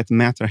matter, and that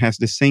matter has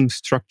the same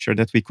structure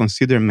that we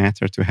consider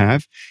matter to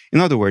have. In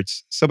other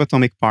words,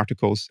 subatomic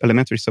particles,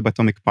 elementary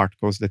subatomic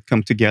particles that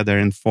come together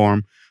and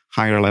form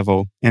higher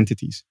level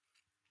entities,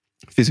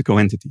 physical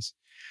entities.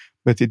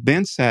 But it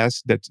then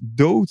says that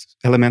those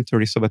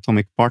elementary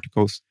subatomic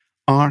particles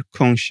are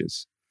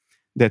conscious,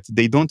 that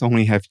they don't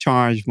only have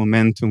charge,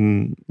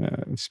 momentum,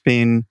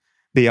 spin,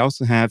 they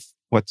also have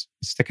what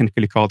is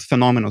technically called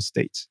phenomenal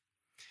states.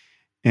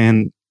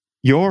 And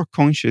your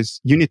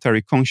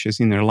unitary conscious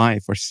inner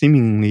life, or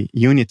seemingly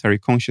unitary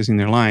conscious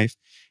inner life,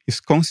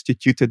 is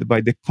constituted by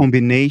the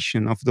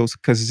combination of those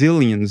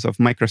gazillions of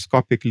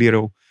microscopic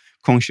little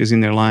conscious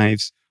inner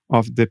lives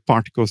of the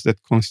particles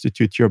that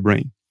constitute your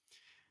brain.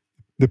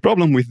 The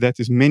problem with that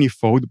is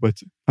manifold,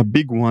 but a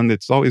big one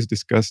that's always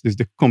discussed is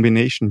the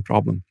combination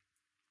problem,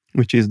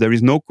 which is there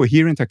is no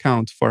coherent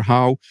account for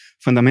how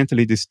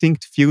fundamentally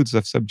distinct fields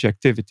of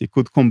subjectivity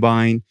could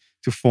combine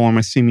to form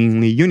a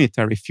seemingly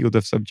unitary field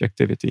of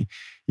subjectivity.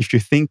 If you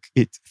think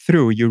it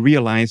through, you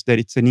realize that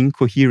it's an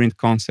incoherent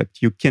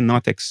concept. You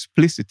cannot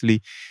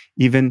explicitly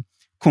even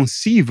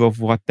conceive of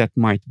what that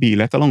might be,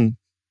 let alone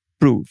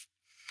prove.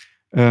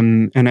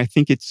 And I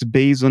think it's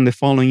based on the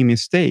following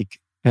mistake.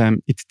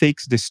 It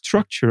takes the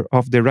structure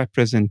of the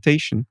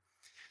representation.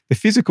 The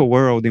physical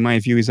world, in my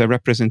view, is a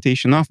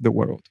representation of the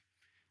world.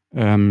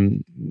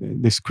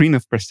 The screen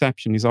of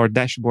perception is our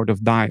dashboard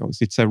of dials.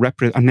 It's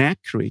an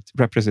accurate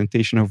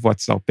representation of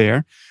what's out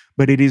there,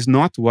 but it is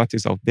not what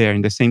is out there,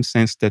 in the same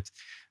sense that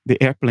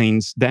the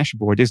airplane's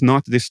dashboard is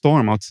not the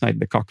storm outside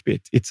the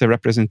cockpit. It's a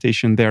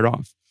representation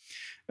thereof.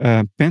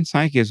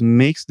 Panpsychism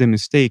makes the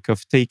mistake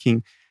of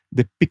taking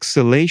the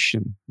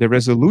pixelation, the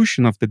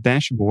resolution of the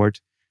dashboard,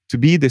 to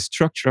be the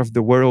structure of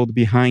the world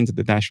behind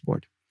the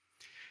dashboard.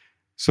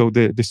 So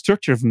the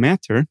structure of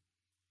matter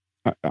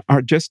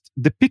are just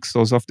the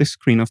pixels of the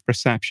screen of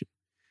perception.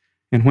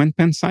 And when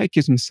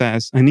panpsychism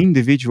says an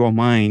individual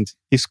mind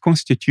is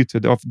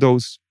constituted of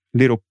those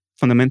little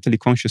fundamentally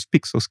conscious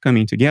pixels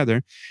coming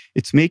together,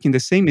 it's making the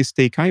same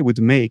mistake I would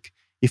make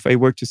if I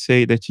were to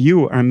say that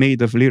you are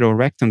made of little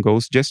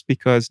rectangles just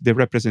because the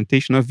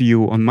representation of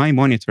you on my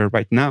monitor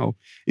right now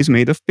is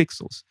made of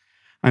pixels.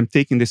 I'm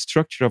taking the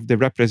structure of the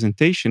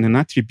representation and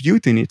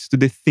attributing it to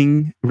the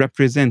thing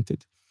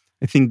represented.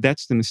 I think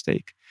that's the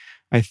mistake.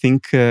 I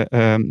think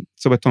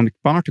subatomic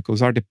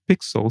particles are the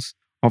pixels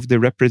of the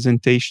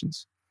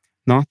representations,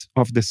 not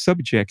of the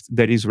subject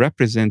that is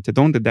represented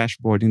on the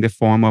dashboard in the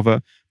form of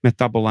a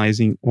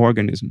metabolizing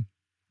organism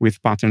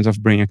with patterns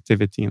of brain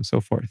activity and so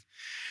forth.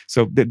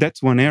 So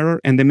that's one error.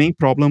 And the main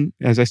problem,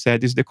 as I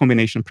said, is the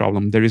combination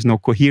problem. There is no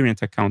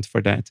coherent account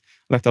for that,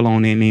 let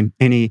alone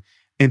any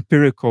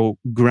empirical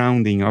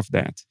grounding of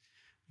that.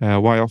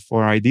 While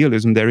for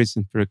idealism, there is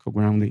empirical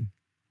grounding.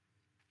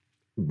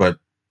 But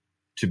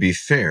to be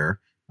fair,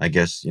 I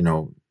guess,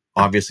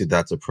 obviously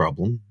that's a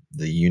problem.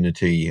 The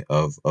unity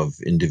of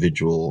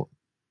individual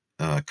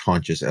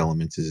conscious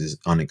elements is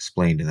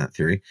unexplained in that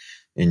theory.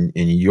 In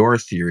your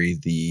theory,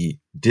 the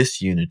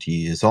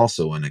disunity is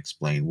also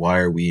unexplained. Why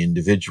are we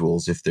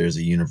individuals if there's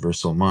a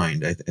universal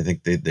mind? I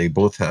think they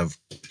both have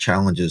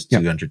challenges to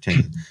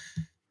entertain.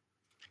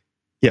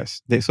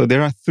 Yes. So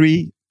there are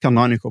three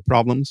canonical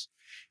problems.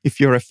 If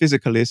you're a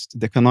physicalist,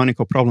 the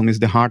canonical problem is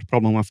the hard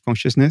problem of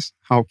consciousness.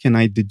 How can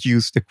I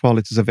deduce the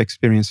qualities of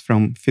experience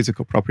from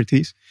physical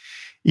properties?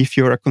 If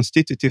you're a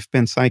constitutive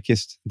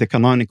panpsychist, the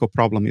canonical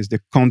problem is the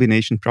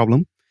combination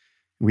problem.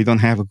 We don't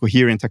have a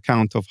coherent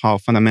account of how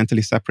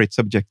fundamentally separate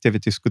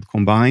subjectivities could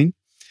combine.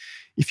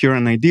 If you're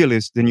an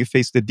idealist, then you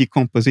face the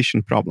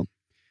decomposition problem,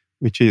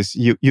 which is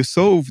you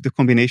solve the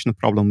combination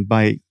problem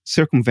by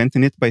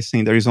circumventing it by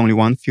saying there is only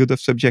one field of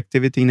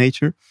subjectivity in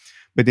nature.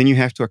 But then you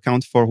have to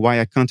account for why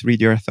I can't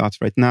read your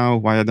thoughts right now,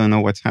 why I don't know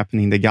what's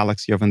happening in the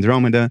galaxy of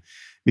Andromeda.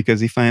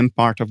 Because if I am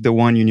part of the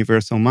one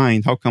universal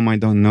mind, how come I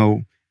don't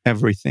know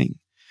everything?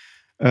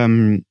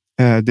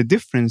 The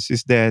difference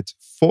is that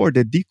for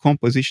the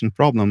decomposition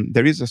problem,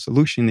 there is a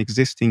solution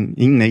existing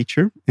in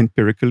nature,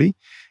 empirically.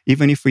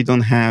 Even if we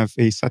don't have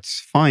a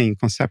satisfying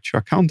conceptual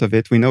account of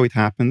it, we know it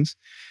happens.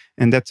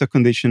 And that's a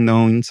condition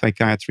known in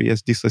psychiatry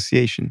as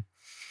dissociation.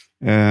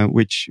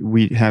 Which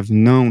we have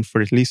known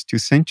for at least 2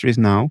 centuries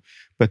now,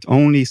 but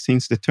only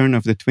since the turn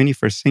of the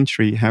 21st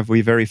century have we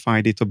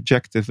verified it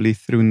objectively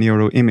through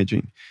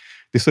neuroimaging.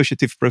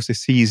 Dissociative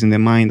processes in the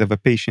mind of a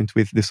patient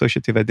with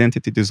dissociative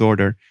identity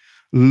disorder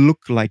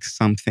look like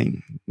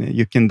something.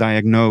 You can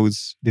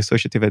diagnose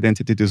dissociative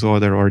identity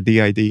disorder or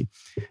DID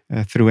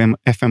through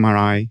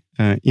fMRI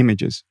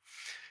images.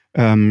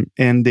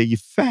 And the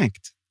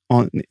effect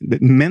on the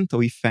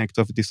mental effect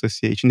of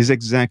dissociation is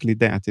exactly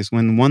that, is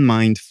when one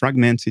mind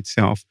fragments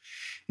itself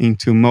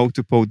into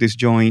multiple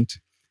disjoint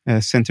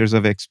centers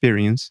of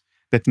experience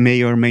that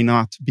may or may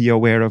not be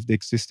aware of the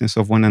existence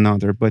of one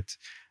another, but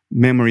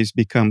memories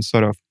become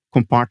sort of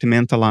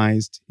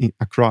compartmentalized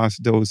across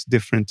those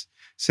different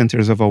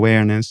centers of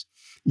awareness.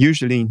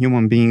 Usually in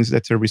human beings,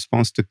 that's a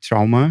response to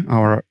trauma.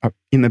 Our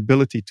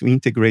inability to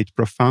integrate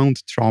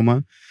profound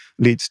trauma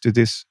leads to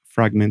this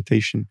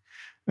fragmentation.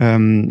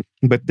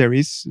 But there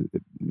is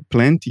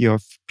plenty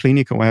of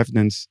clinical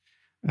evidence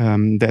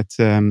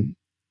that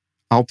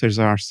alters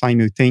are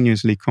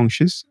simultaneously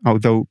conscious,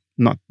 although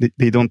not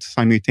they don't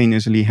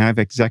simultaneously have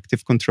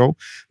executive control.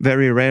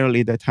 Very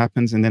rarely that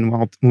happens, and then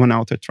one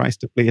alter tries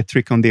to play a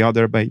trick on the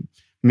other by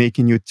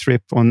making you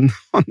trip on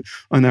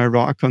a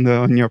rock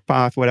on your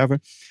path, whatever.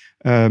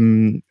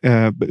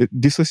 But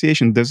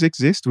dissociation does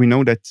exist. We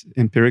know that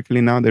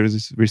empirically now. There is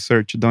this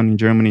research done in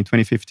Germany in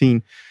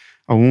 2015.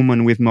 A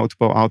woman with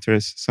multiple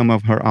alters, some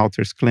of her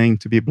alters claim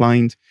to be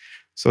blind.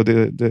 So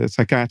the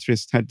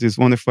psychiatrist had this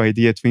wonderful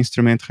idea to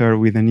instrument her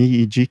with an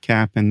EEG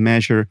cap and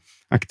measure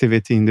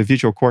activity in the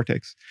visual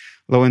cortex.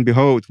 Lo and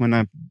behold, when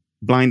a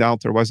blind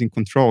alter was in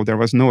control, there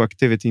was no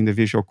activity in the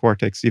visual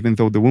cortex, even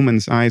though the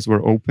woman's eyes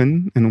were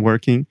open and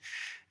working.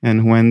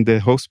 And when the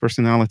host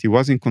personality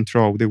was in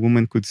control, the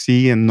woman could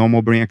see and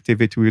normal brain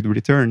activity would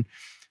return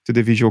to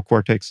the visual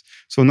cortex.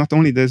 So not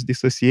only does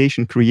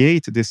dissociation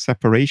create this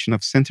separation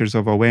of centers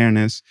of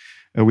awareness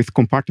with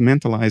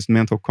compartmentalized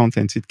mental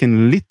contents, it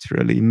can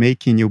literally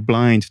making you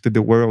blind to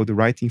the world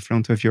right in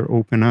front of your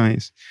open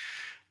eyes.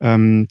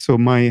 So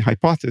my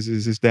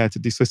hypothesis is that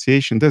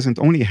dissociation doesn't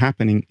only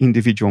happen in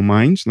individual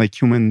minds like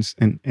humans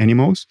and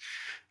animals.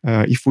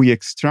 If we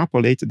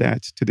extrapolate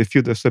that to the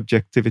field of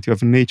subjectivity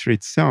of nature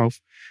itself,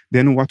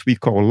 then what we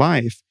call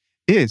life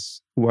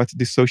is what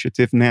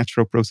dissociative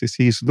natural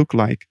processes look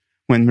like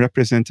when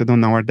represented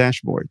on our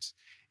dashboards.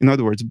 In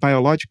other words,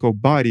 biological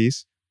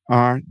bodies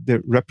are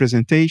the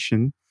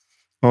representation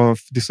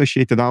of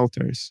dissociated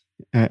alters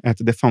at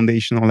the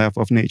foundational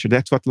level of nature.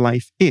 That's what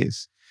life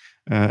is.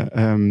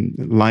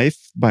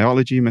 Life,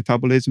 biology,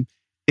 metabolism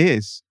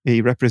is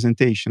a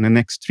representation, an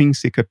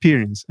extrinsic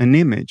appearance, an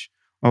image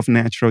of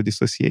natural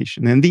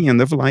dissociation. And the end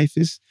of life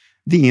is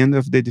the end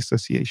of the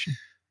dissociation.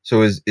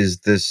 So is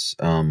this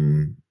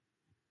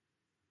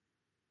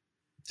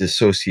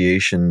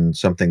dissociation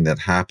something that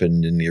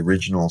happened in the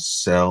original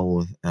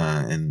cell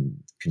and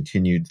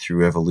continued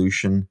through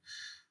evolution?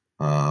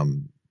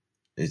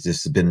 Has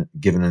this been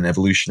given an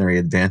evolutionary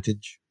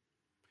advantage?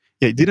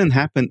 Yeah, it didn't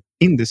happen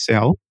in the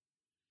cell.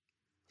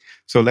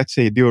 So let's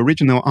say the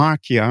original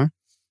archaea,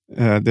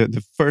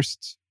 the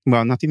first,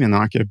 well, not even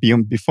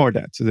archaea, before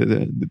that, so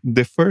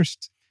the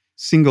first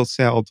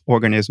single-celled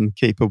organism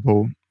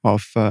capable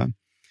of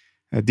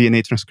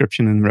DNA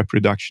transcription and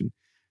reproduction,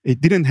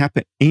 it didn't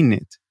happen in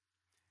it.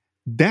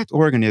 That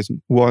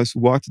organism was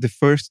what the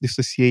first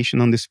dissociation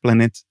on this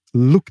planet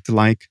looked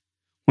like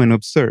when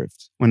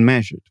observed, when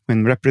measured,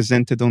 when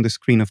represented on the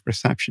screen of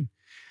perception.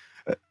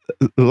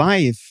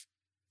 Life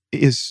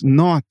is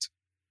not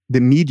the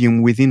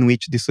medium within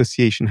which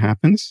dissociation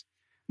happens.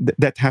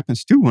 That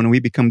happens too when we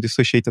become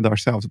dissociated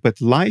ourselves. But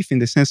life, in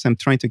the sense I'm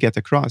trying to get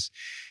across,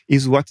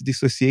 is what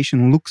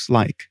dissociation looks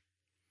like.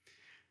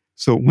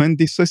 So when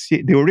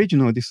the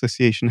original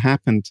dissociation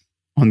happened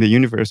on the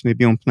universe,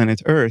 maybe on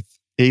planet Earth,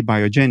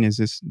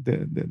 abiogenesis,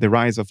 the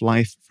rise of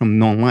life from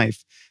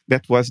non-life,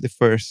 that was the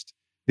first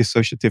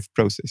dissociative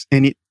process.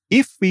 And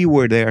if we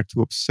were there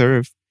to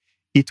observe,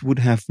 it would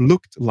have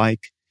looked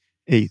like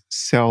a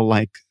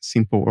cell-like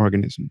simple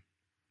organism.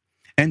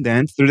 And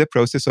then through the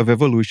process of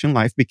evolution,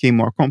 life became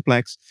more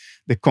complex.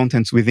 The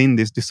contents within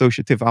these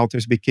dissociative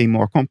alters became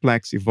more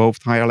complex,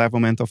 evolved higher level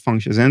mental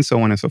functions, and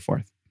so on and so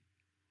forth.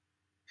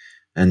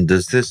 And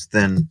does this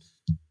then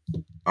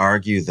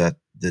argue that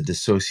the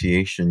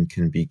dissociation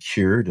can be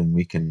cured and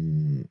we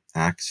can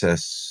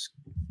access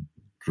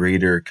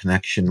greater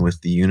connection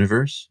with the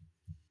universe?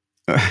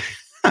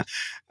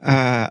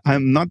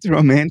 I'm not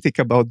romantic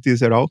about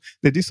this at all.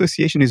 The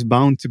dissociation is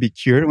bound to be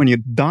cured when you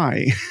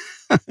die.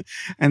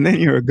 And then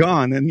you're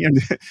gone, and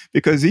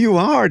because you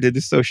are the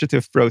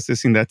dissociative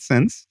process in that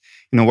sense.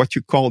 What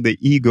you call the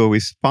ego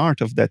is part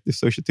of that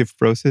dissociative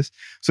process.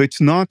 So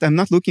I'm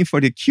not looking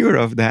for the cure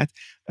of that.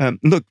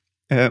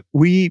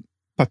 We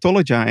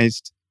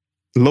pathologized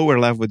lower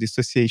level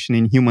dissociation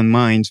in human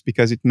minds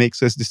because it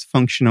makes us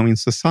dysfunctional in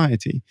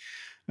society.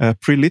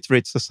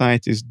 Pre-literate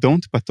societies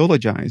don't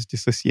pathologize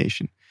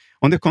dissociation.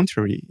 On the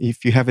contrary,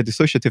 if you have a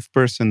dissociative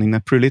person in a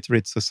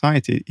pre-literate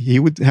society, he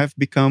would have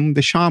become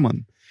the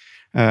shaman.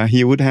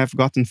 He would have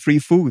gotten free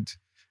food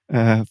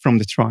from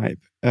the tribe.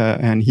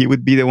 And he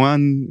would be the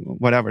one,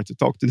 whatever, to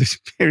talk to the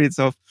spirits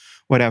of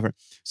whatever.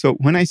 So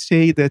when I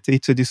say that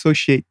it's a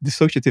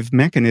dissociative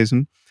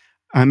mechanism,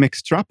 I'm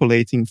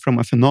extrapolating from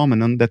a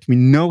phenomenon that we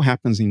know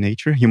happens in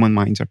nature. Human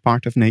minds are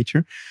part of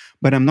nature.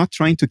 But I'm not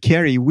trying to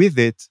carry with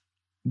it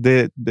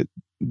the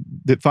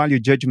value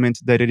judgment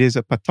that it is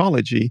a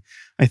pathology.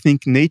 I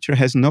think nature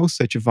has no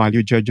such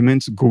value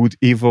judgments, good,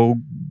 evil,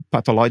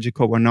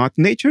 pathological or not.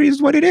 Nature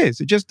is what it is.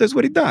 It just does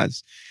what it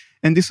does.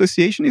 And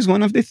dissociation is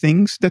one of the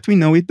things that we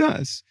know it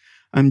does.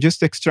 I'm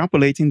just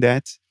extrapolating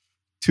that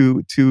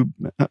to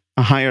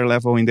a higher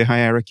level in the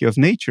hierarchy of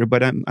nature,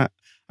 but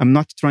I'm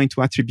not trying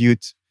to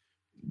attribute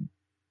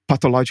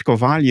pathological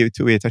value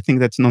to it. I think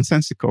that's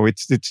nonsensical.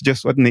 It's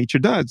just what nature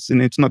does,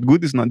 and it's not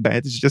good, it's not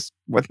bad. It's just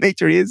what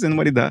nature is and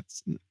what it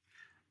does.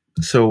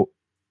 So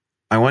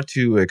I want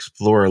to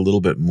explore a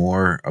little bit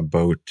more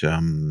about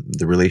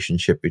the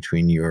relationship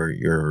between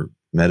your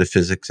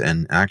metaphysics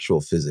and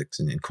actual physics,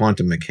 and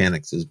quantum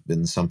mechanics has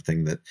been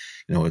something that,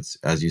 it's,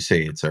 as you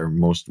say, it's our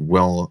most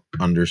well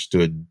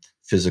understood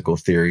physical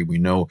theory. We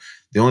know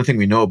the only thing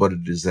we know about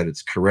it is that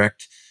it's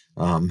correct,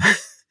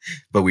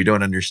 but we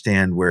don't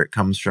understand where it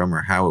comes from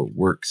or how it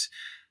works.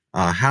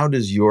 How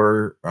does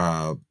your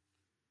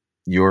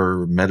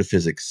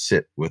metaphysics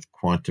sit with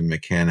quantum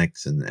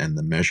mechanics and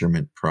the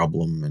measurement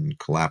problem and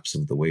collapse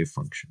of the wave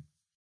function?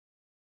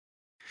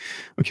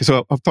 Okay,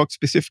 so I'll talk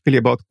specifically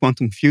about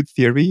quantum field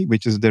theory,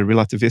 which is the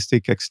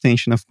relativistic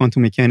extension of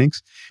quantum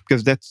mechanics,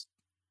 because that's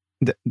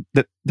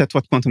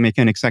what quantum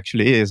mechanics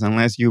actually is,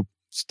 unless you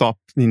stop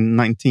in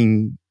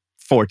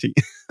 1940.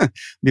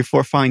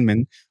 Before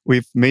Feynman,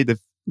 we've made a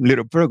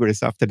little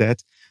progress after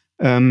that.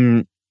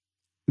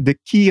 The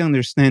key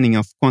understanding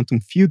of quantum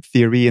field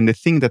theory and the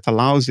thing that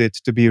allows it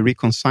to be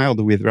reconciled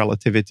with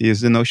relativity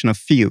is the notion of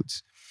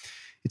fields.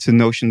 It's a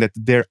notion that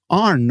there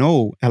are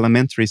no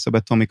elementary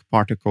subatomic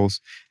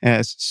particles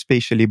as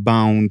spatially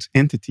bound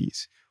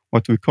entities.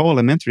 What we call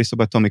elementary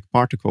subatomic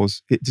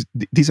particles,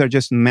 these are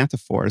just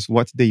metaphors.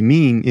 What they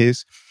mean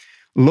is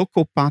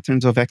local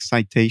patterns of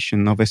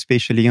excitation of a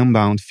spatially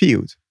unbound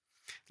field,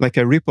 like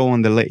a ripple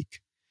on the lake.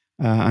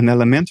 An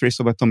elementary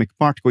subatomic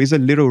particle is a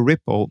little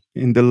ripple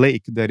in the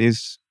lake that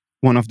is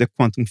one of the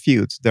quantum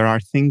fields. There are, I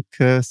think,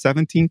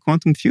 17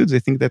 quantum fields. I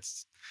think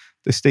that's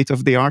the state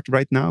of the art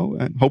right now,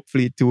 and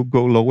hopefully it will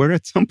go lower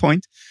at some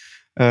point.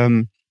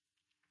 And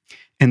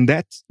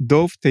that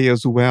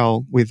dovetails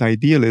well with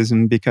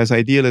idealism, because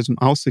idealism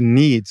also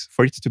needs,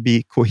 for it to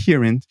be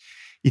coherent,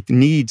 it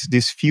needs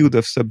this field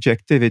of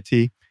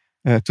subjectivity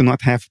to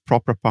not have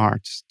proper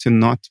parts, to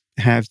not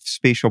have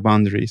spatial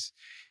boundaries.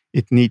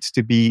 It needs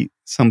to be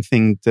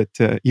something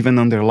that even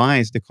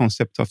underlies the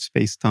concept of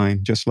space-time,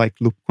 just like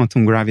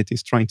quantum gravity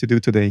is trying to do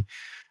today.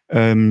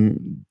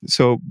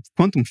 So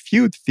quantum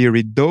field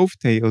theory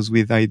dovetails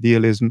with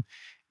idealism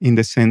in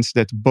the sense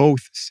that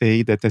both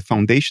say that at the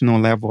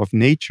foundational level of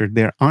nature,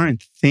 there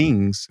aren't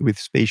things with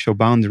spatial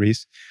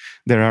boundaries.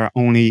 There are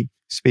only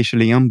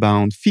spatially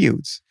unbound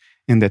fields,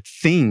 and that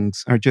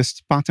things are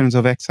just patterns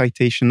of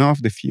excitation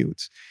of the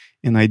fields.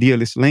 In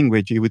idealist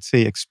language, you would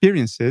say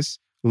experiences,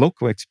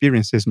 local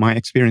experiences, my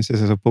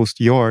experiences as opposed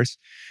to yours,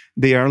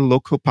 they are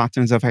local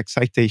patterns of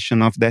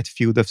excitation of that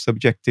field of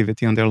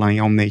subjectivity underlying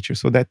all nature.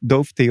 So that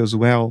dovetails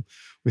well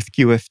with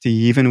QFT,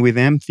 even with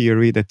M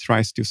theory that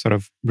tries to sort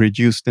of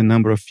reduce the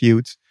number of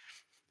fields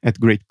at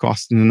great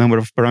cost and the number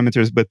of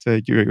parameters, but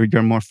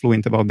you're more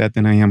fluent about that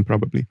than I am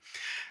probably.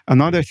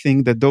 Another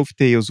thing that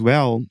dovetails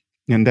well,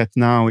 and that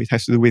now it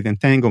has to do with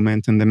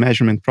entanglement and the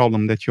measurement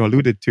problem that you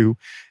alluded to,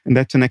 and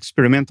that's an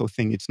experimental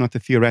thing. It's not a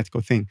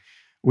theoretical thing.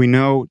 We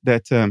know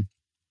that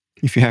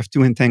if you have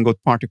two entangled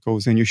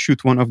particles and you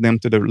shoot one of them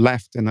to the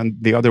left and then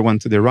the other one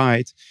to the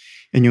right,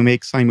 and you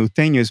make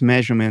simultaneous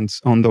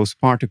measurements on those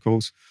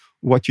particles,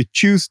 what you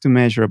choose to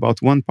measure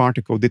about one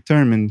particle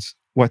determines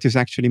what is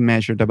actually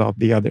measured about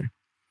the other.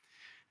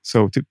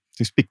 So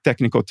to speak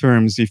technical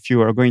terms, if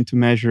you are going to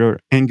measure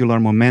angular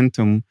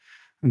momentum,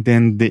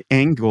 then the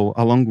angle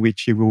along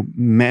which you will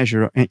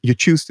measure, you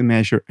choose to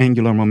measure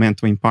angular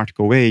momentum in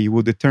particle A, you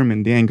will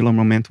determine the angular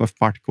momentum of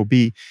particle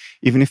B,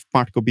 even if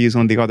particle B is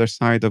on the other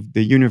side of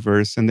the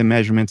universe and the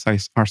measurements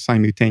are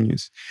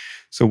simultaneous.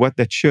 So what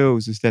that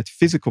shows is that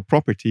physical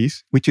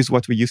properties, which is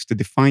what we use to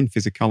define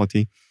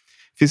physicality,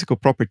 physical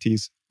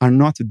properties are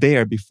not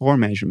there before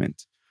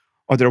measurement.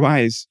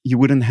 Otherwise, you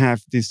wouldn't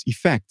have this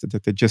effect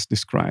that I just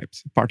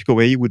described.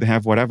 Particle A would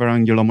have whatever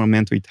angular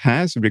momentum it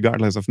has,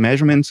 regardless of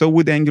measurement. So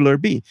would angular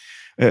B.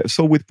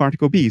 So would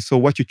particle B. So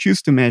what you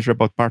choose to measure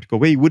about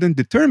particle A wouldn't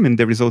determine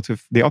the result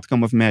of the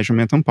outcome of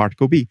measurement on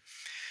particle B.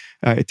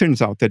 It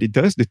turns out that it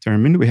does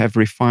determine. We have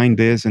refined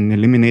this and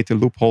eliminated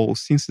loopholes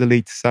since the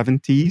late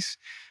 70s,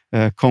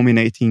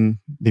 culminating,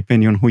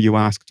 depending on who you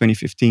ask,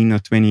 2015 or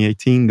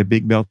 2018, the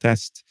Big Bell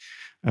test.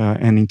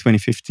 And in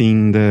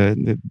 2015,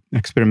 the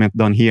experiment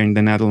done here in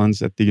the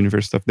Netherlands at the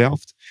University of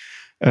Delft.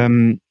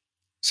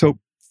 So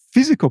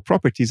physical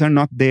properties are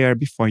not there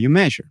before you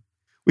measure,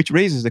 which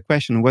raises the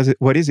question,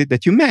 what is it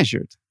that you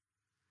measured?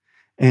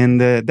 And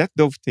that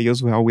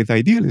dovetails well with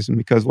idealism,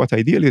 because what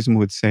idealism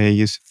would say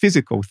is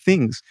physical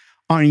things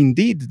are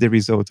indeed the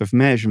result of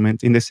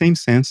measurement, in the same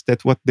sense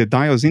that what the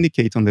dials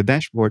indicate on the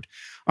dashboard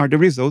are the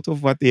result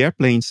of what the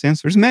airplane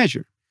sensors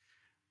measure.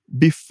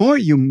 Before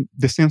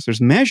the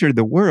sensors measure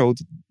the world,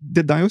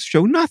 the dials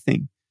show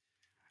nothing.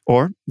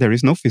 Or there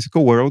is no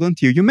physical world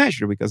until you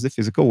measure, because the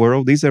physical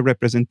world is a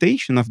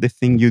representation of the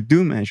thing you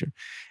do measure.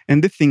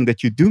 And the thing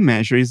that you do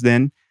measure is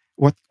then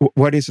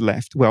what is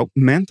left? Well,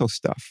 mental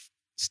stuff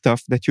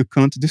that you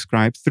can't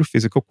describe through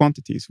physical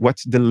quantities.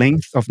 What's the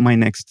length of my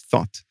next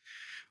thought?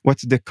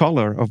 What's the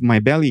color of my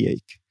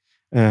bellyache?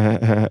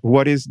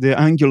 What is the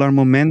angular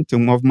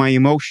momentum of my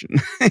emotion?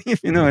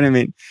 If you know what I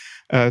mean.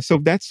 So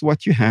that's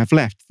what you have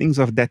left, things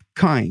of that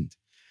kind.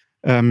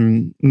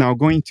 Now,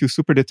 going to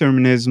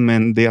superdeterminism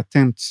and the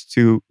attempts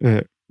to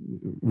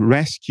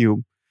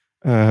rescue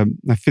a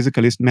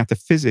physicalist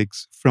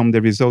metaphysics from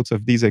the results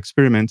of these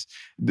experiments,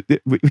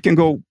 we can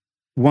go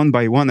one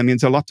by one. I mean,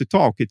 it's a lot to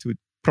talk. It would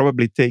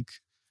probably take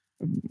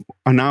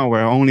an hour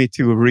only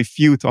to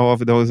refute all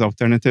of those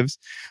alternatives.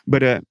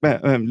 But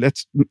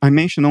I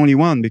mention only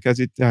one because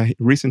it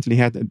recently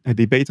had a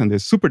debate on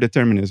this,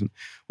 superdeterminism.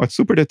 What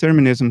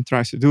superdeterminism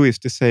tries to do is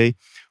to say,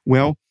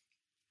 well,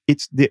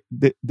 it's the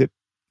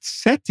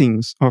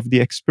settings of the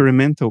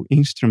experimental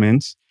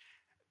instruments,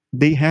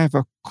 they have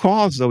a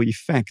causal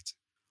effect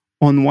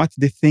on what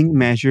the thing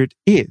measured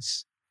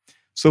is.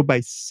 So by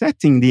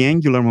setting the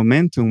angular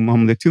momentum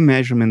on the two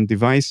measurement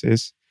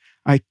devices,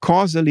 I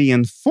causally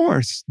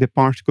enforce the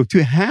particle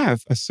to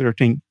have a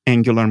certain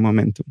angular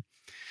momentum.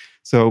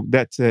 So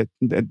that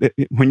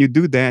when you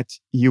do that,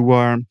 you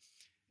are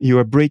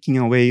breaking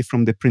away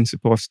from the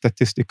principle of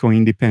statistical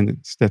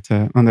independence that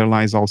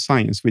underlies all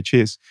science, which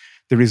is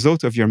the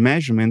result of your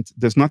measurement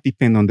does not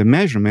depend on the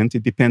measurement;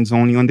 it depends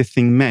only on the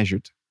thing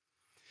measured.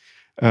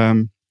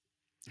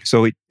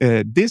 So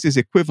this is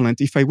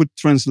equivalent. If I would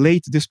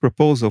translate this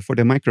proposal for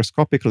the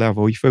microscopic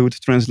level, if I would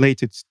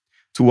translate it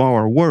to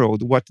our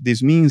world, what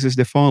this means is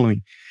the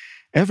following.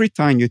 Every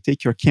time you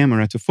take your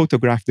camera to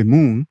photograph the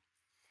moon,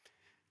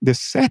 the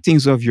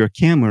settings of your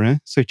camera,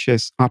 such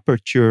as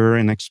aperture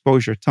and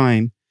exposure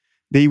time,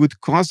 they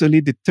would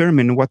causally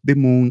determine what the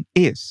moon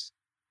is.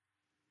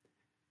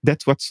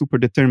 That's what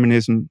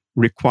superdeterminism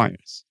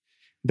requires.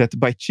 That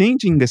by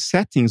changing the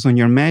settings on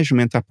your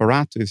measurement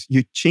apparatus,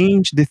 you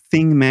change the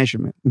thing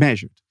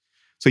measured.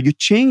 So you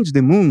change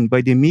the moon by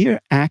the mere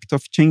act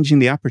of changing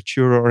the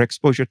aperture or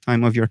exposure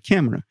time of your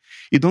camera.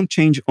 You don't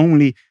change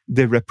only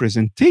the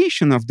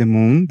representation of the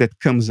moon that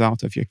comes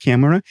out of your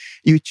camera,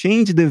 you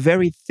change the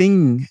very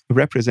thing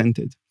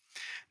represented.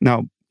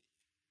 Now,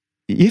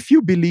 if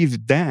you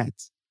believe that,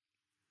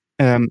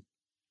 and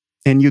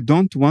you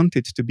don't want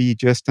it to be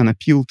just an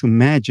appeal to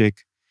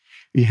magic,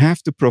 you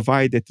have to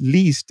provide at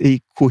least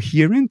a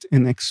coherent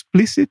and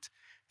explicit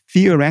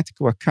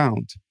theoretical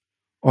account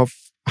of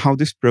how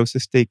this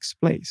process takes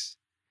place.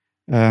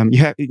 You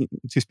have,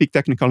 to speak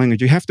technical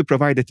language, you have to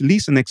provide at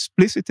least an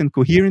explicit and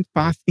coherent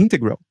path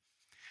integral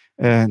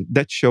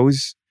that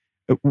shows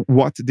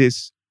what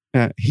these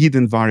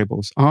hidden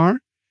variables are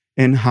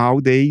and how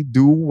they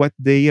do what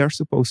they are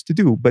supposed to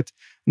do. But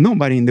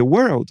nobody in the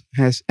world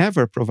has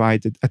ever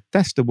provided a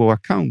testable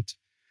account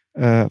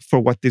for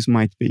what this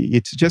might be.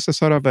 It's just a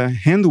sort of a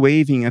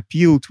hand-waving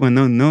appeal to an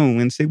unknown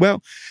and say,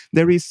 well,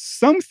 there is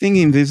something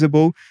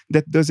invisible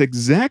that does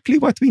exactly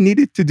what we need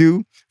it to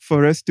do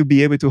for us to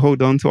be able to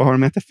hold on to our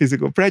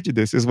metaphysical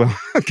prejudice as well.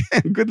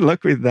 Okay, good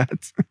luck with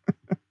that.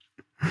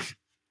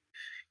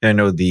 I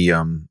know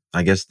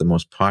I guess the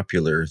most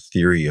popular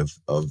theory of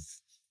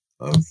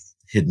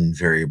hidden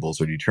variables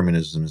or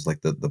determinism is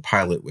like the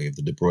pilot wave,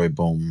 the de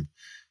Broglie-Bohm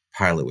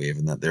pilot wave,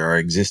 and that there are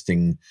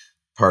existing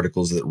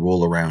particles that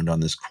roll around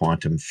on this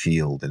quantum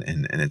field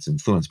and its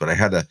influence. But I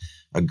had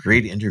a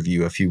great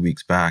interview a few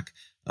weeks back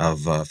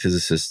of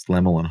physicists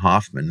Lemmel and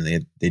Hoffman.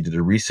 They did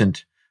a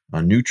recent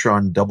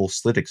neutron double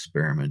slit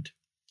experiment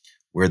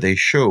where they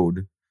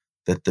showed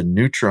that the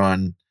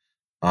neutron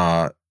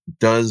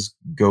does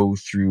go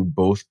through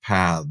both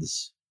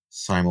paths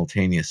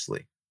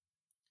simultaneously.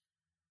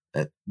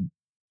 That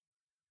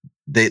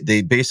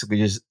they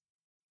basically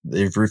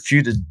they've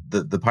refuted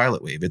the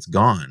pilot wave. It's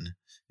gone,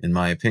 in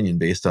my opinion,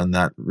 based on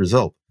that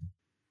result.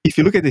 If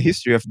you look at the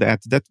history of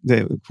that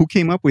who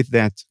came up with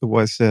that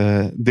was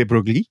de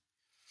Broglie,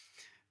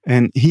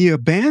 and he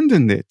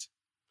abandoned it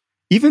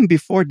even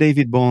before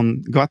David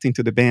Bohm got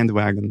into the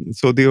bandwagon.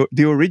 So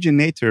the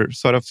originator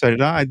sort of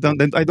said, I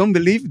don't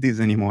believe this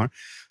anymore.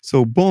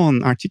 So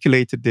Bohm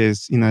articulated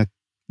this in a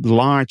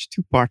large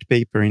two-part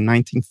paper in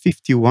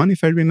 1951,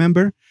 if I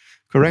remember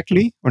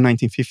correctly, or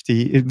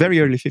 1950, very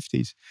early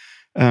 50s.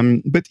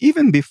 But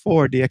even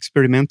before the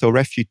experimental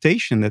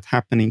refutation that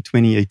happened in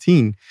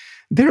 2018,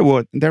 there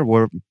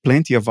were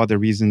plenty of other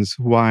reasons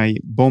why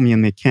Bohmian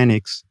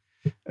mechanics,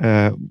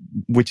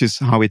 which is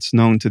how it's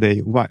known today,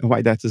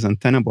 why that is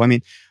untenable. I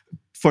mean,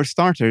 for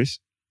starters,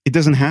 it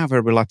doesn't have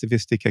a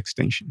relativistic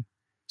extension.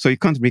 So you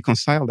can't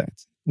reconcile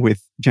that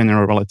with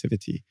general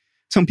relativity.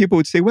 Some people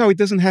would say, well, it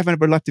doesn't have a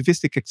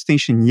relativistic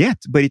extension yet,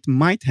 but it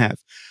might have.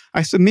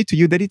 I submit to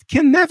you that it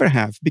can never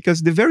have,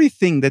 because the very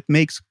thing that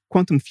makes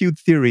quantum field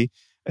theory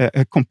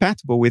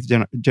compatible with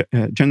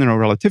general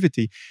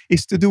relativity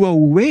is to do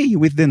away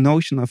with the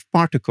notion of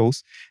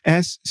particles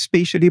as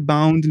spatially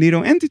bound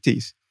little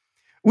entities,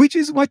 which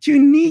is what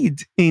you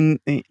need in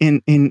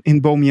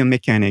Bohmian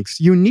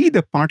mechanics. You need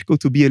a particle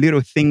to be a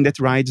little thing that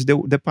rides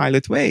the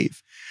pilot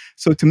wave.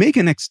 So to make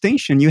an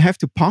extension, you have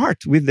to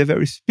part with the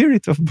very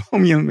spirit of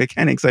Bohmian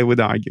mechanics, I would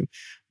argue.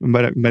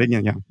 But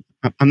again, yeah,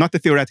 I'm not a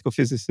theoretical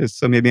physicist,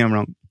 so maybe I'm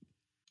wrong.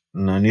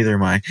 No, neither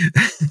am I.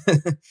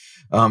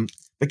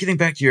 But getting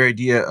back to your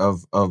idea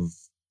of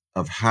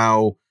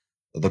how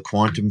the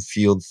quantum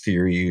field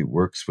theory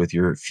works with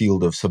your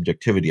field of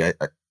subjectivity,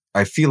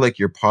 I feel like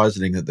you're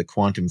positing that the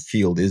quantum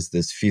field is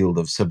this field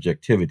of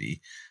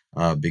subjectivity.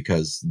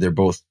 because they're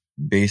both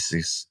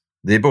bases.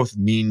 They both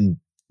mean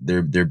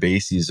they're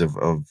bases of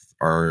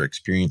our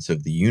experience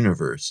of the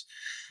universe.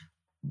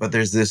 But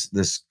there's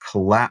this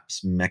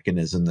collapse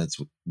mechanism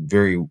that's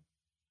very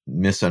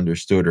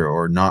misunderstood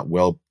or not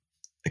well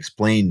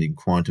explained in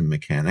quantum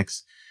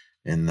mechanics,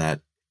 in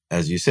that,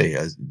 as you say,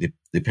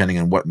 depending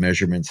on what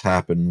measurements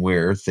happen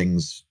where,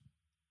 things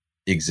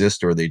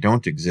exist or they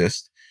don't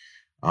exist.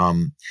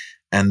 And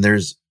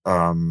there's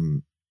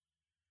an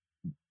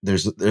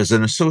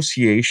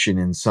association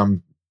in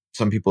some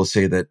people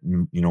say that,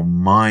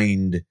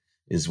 mind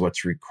is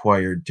what's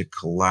required to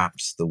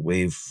collapse the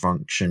wave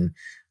function.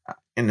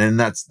 And then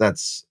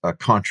that's a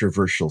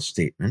controversial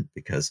statement,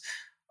 because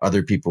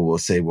other people will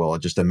say, well,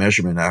 just a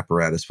measurement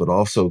apparatus would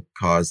also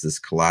cause this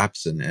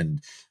collapse,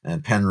 and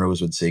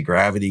Penrose would say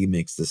gravity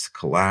makes this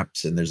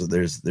collapse. And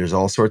there's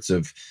all sorts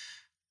of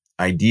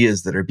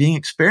ideas that are being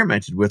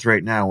experimented with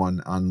right now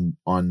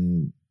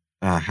on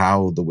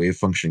how the wave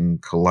function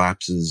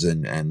collapses,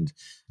 and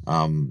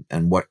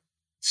what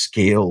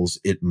scales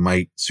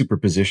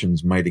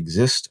superpositions might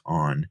exist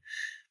on.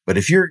 But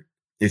if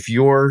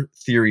your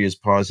theory is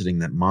positing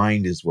that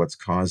mind is what's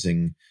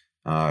causing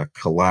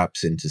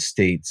collapse into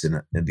states,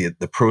 and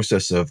the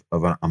process of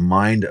a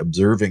mind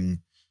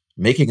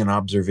making an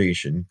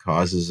observation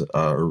causes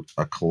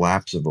a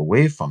collapse of a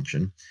wave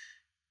function,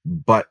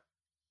 but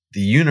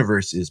the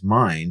universe is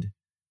mind,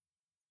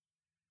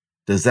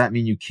 does that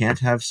mean you can't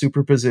have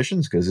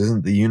superpositions? Because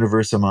isn't the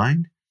universe a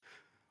mind?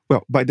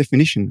 Well, by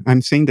definition,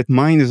 I'm saying that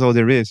mind is all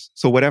there is.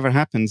 So whatever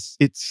happens,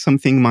 it's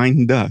something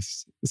mind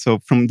does. So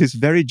from this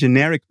very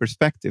generic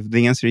perspective,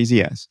 the answer is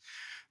yes.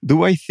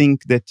 Do I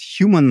think that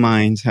human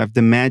minds have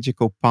the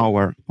magical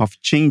power of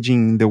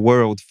changing the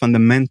world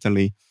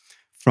fundamentally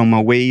from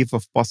a wave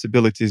of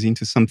possibilities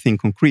into something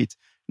concrete?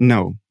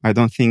 No, I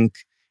don't think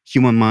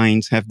human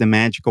minds have the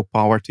magical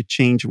power to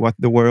change what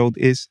the world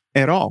is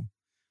at all.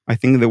 I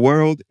think the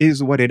world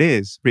is what it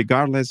is,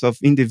 regardless of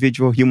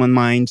individual human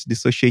minds,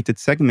 dissociated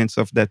segments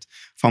of that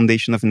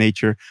foundation of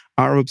nature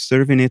are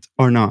observing it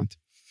or not.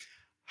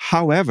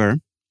 However,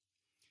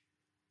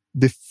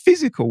 the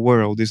physical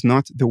world is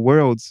not the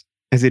world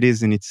as it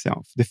is in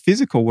itself. The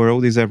physical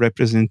world is a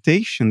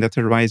representation that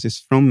arises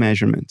from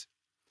measurement.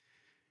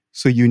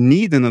 So you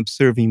need an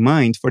observing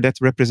mind for that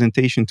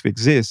representation to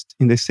exist,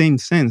 in the same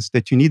sense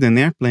that you need an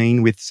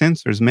airplane with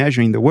sensors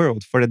measuring the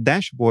world for a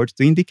dashboard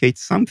to indicate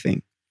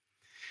something.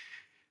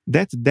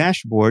 That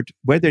dashboard,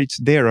 whether it's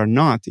there or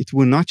not, it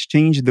will not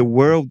change the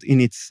world in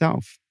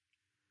itself.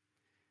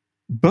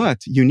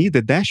 But you need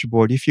a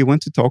dashboard if you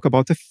want to talk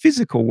about the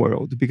physical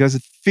world, because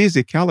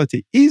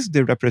physicality is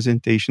the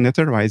representation that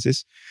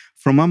arises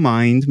from a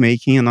mind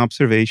making an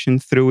observation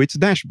through its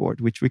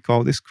dashboard, which we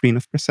call the screen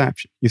of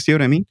perception. You see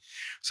what I mean?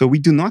 So we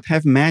do not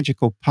have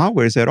magical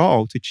powers at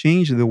all to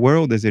change the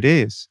world as it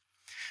is.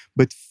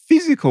 But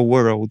physical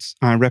worlds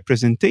are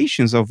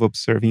representations of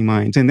observing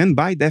minds. And then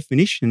by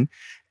definition,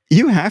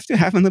 you have to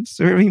have an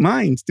observing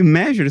mind to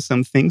measure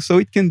something so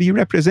it can be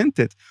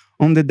represented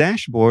on the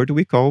dashboard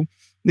we call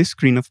the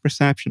screen of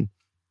perception.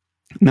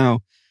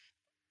 Now,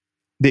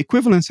 the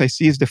equivalence I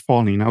see is the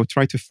following. I'll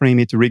try to frame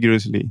it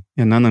rigorously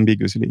and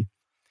unambiguously.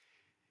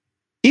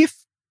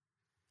 If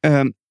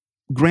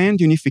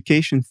grand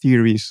unification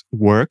theories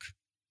work,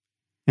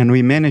 and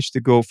we manage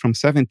to go from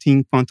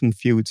 17 quantum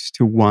fields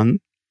to 1,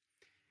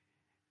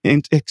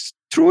 and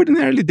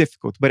extraordinarily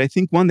difficult, but I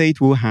think one day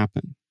it will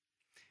happen.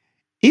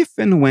 If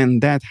and when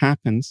that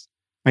happens,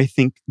 I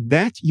think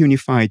that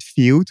unified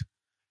field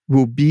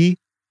will be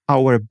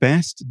our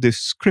best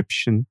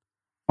description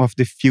of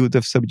the field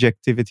of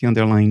subjectivity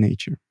underlying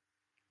nature.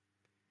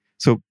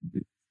 So,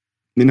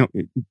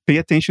 pay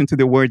attention to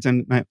the words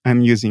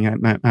I'm using.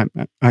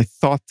 I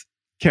thought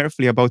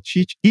carefully about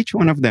each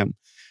one of them.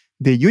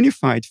 The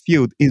unified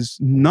field is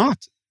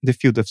not the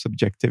field of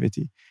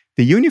subjectivity.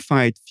 The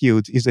unified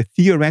field is a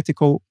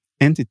theoretical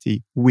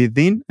entity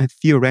within a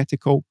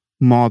theoretical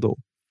model.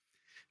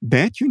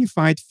 That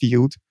unified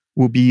field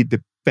will be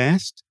the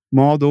best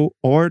model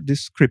or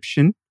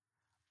description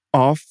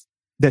of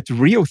that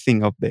real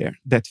thing up there,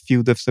 that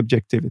field of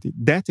subjectivity.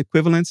 That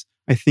equivalence,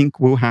 I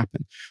think, will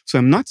happen. So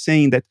I'm not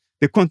saying that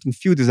the quantum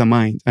field is a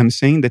mind. I'm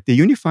saying that the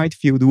unified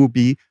field will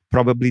be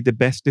probably the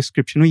best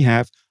description we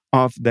have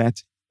of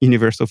that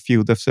universal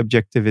field of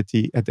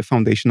subjectivity at the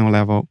foundational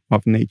level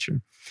of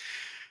nature.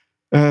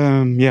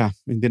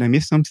 Did I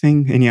miss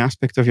something? Any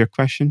aspect of your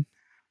question?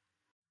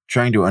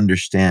 Trying to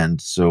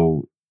understand.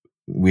 So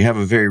we have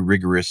a very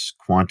rigorous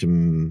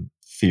quantum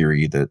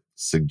theory that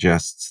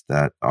suggests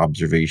that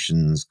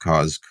observations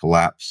cause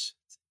collapse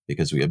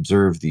because we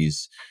observe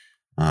these,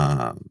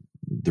 the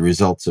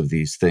results of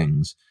these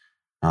things.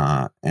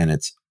 And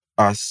it's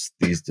us,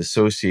 these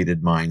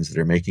dissociated minds, that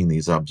are making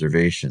these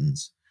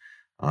observations.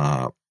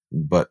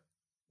 But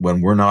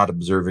when we're not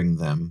observing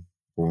them,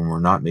 or when we're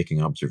not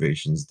making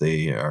observations,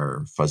 they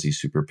are fuzzy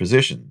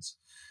superpositions.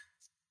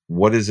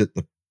 What is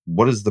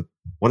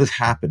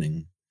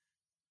happening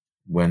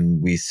when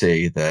we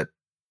say that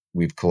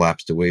we've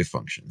collapsed a wave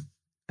function?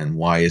 And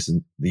why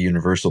isn't the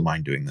universal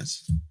mind doing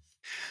this?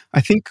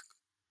 I think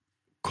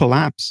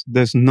collapse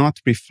does not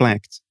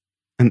reflect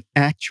an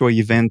actual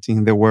event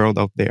in the world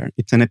out there.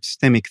 It's an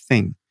epistemic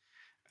thing.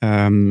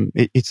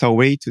 It's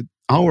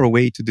our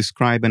way to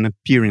describe an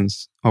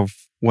appearance of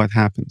what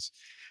happens.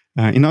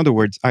 In other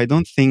words, I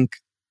don't think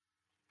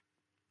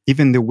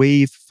even the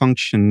wave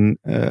function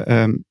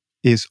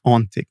is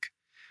ontic.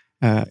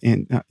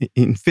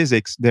 In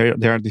physics,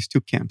 there are these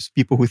two camps: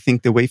 people who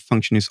think the wave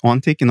function is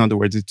ontic, in other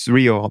words, it's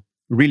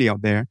really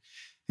out there,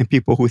 and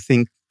people who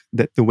think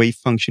that the wave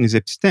function is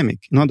epistemic.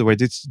 In other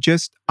words, it's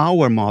just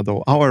our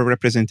model, our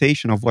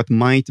representation of what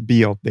might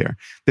be out there,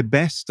 the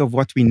best of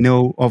what we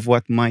know of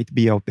what might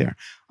be out there.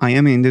 I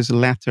am in this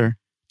latter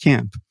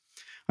camp.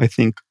 I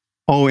think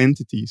all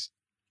entities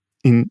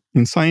in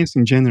science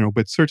in general,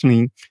 but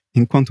certainly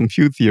in quantum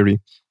field theory,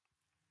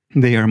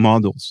 they are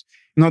models.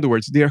 In other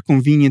words, they are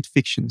convenient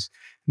fictions.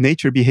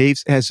 Nature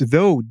behaves as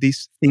though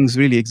these things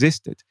really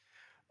existed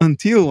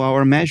until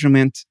our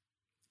measurement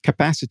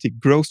capacity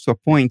grows to a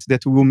point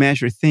that we will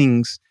measure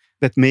things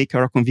that make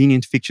our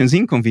convenient fictions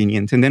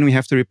inconvenient, and then we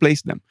have to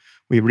replace them.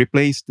 We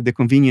replaced the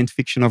convenient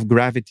fiction of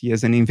gravity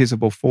as an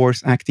invisible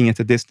force acting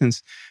at a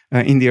distance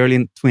in the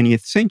early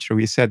 20th century.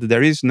 We said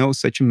there is no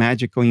such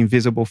magical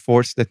invisible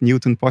force that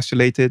Newton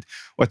postulated.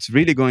 What's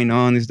really going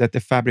on is that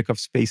the fabric of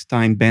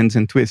space-time bends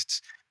and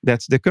twists.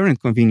 That's the current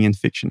convenient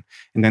fiction.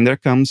 And then there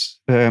comes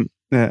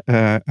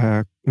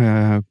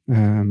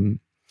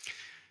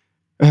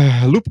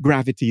loop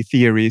gravity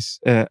theories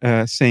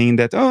saying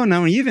that, oh,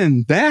 now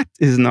even that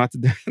is not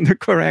the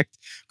correct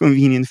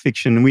convenient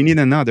fiction. We need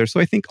another. So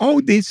I think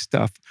all this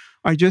stuff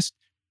are just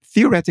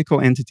theoretical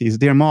entities.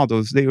 They're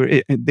models.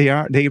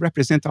 They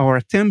represent our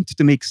attempt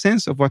to make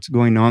sense of what's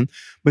going on,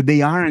 but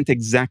they aren't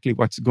exactly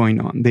what's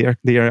going on.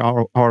 They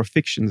are our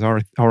fictions,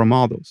 our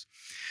models.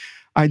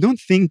 I don't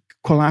think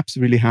collapse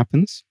really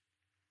happens.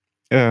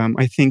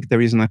 I think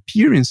there is an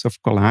appearance of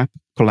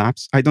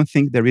collapse. I don't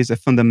think there is a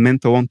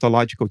fundamental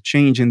ontological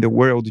change in the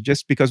world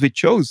just because we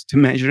chose to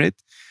measure it.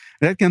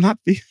 That cannot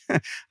be.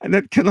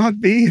 That cannot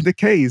be the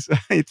case.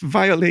 It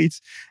violates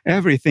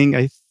everything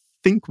I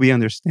think we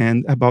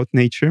understand about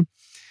nature.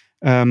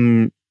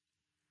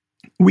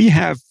 We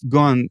have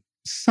gone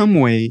some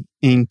way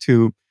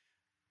into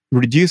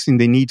reducing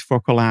the need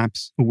for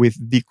collapse with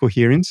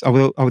decoherence,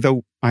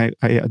 although I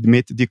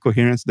admit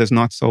decoherence does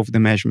not solve the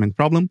measurement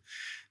problem.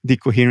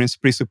 Decoherence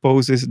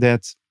presupposes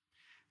that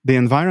the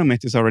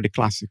environment is already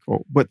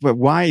classical. But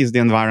why is the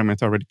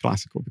environment already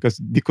classical? Because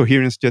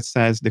decoherence just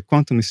says the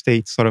quantum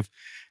state sort of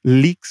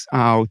leaks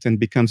out and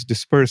becomes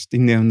dispersed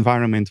in the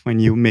environment when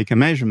you make a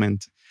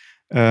measurement.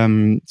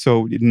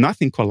 So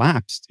nothing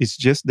collapsed. It's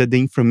just that the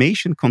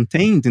information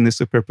contained in the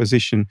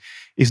superposition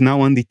is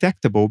now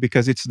undetectable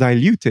because it's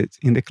diluted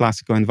in the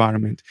classical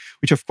environment,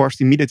 which of course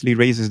immediately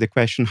raises the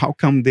question, how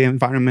come the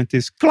environment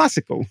is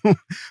classical?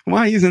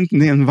 Why isn't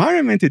the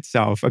environment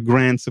itself a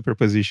grand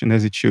superposition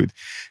as it should?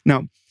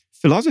 Now,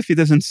 philosophy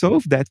doesn't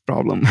solve that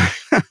problem.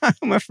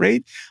 I'm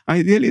afraid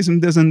idealism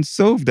doesn't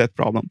solve that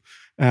problem.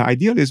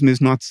 Idealism is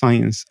not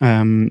science.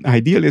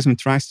 Idealism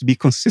tries to be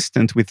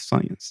consistent with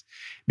science.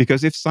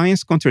 Because if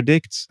science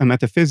contradicts a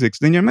metaphysics,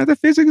 then your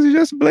metaphysics is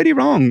just bloody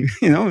wrong.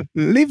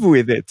 Live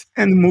with it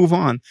and move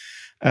on.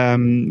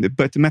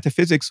 But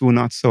metaphysics will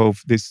not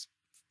solve this.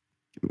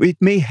 It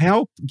may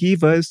help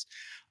give us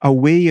a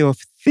way of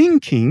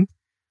thinking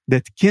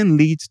that can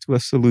lead to a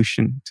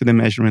solution to the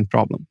measurement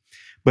problem.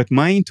 But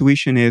my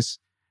intuition is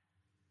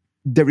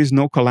there is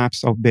no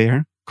collapse out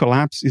there.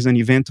 Collapse is an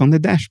event on the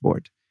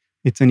dashboard.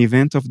 It's an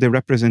event of the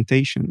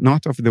representation,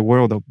 not of the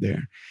world out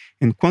there.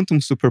 And quantum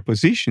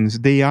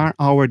superpositions, they are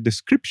our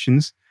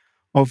descriptions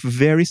of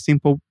very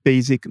simple,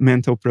 basic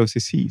mental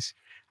processes.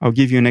 I'll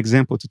give you an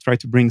example to try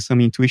to bring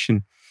some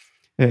intuition.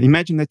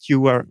 Imagine that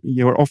you are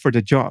offered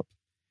a job,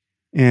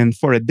 and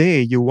for a day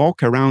you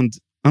walk around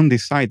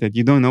undecided.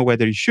 You don't know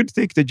whether you should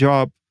take the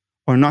job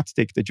or not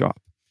take the job.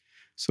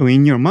 So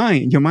in your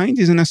mind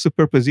is in a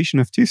superposition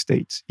of two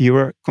states. You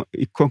are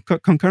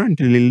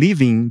concurrently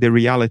living the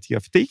reality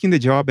of taking the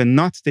job and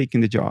not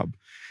taking the job.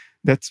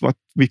 That's what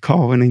we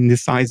call an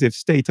indecisive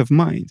state of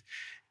mind.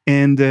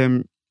 And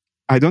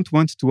I don't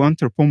want to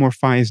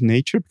anthropomorphize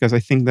nature because I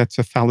think that's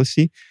a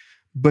fallacy.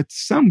 But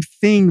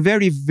something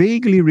very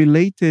vaguely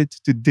related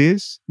to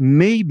this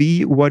may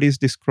be what is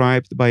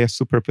described by a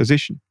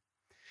superposition.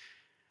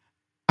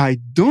 I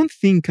don't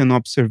think an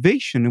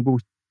observation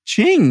will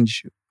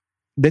change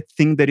that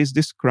thing that is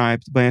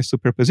described by a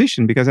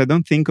superposition, because I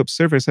don't think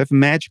observers have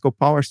magical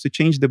powers to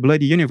change the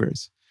bloody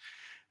universe.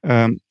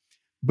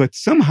 But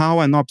somehow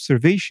an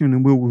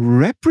observation will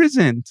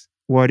represent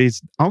what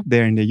is out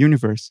there in the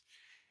universe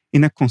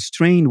in a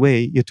constrained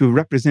way. It will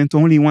represent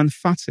only one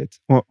facet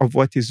of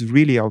what is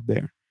really out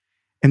there.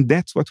 And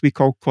that's what we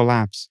call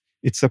collapse.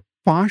 It's a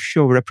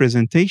partial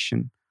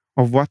representation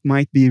of what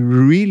might be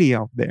really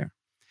out there.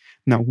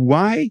 Now,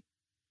 why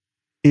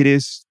it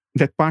is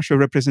that partial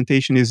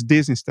representation is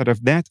this instead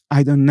of that,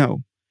 I don't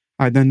know.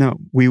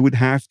 We would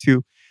have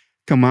to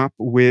come up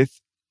with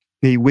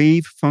a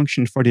wave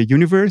function for the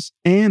universe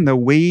and a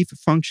wave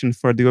function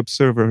for the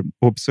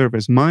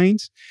observer's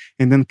mind,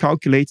 and then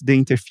calculate the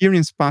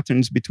interference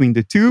patterns between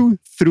the two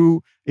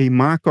through a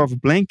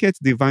Markov blanket,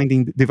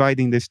 dividing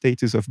the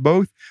status of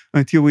both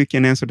until we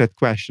can answer that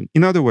question.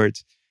 In other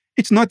words,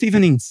 it's not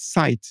even in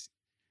sight.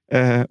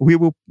 We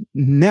will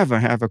never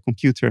have a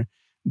computer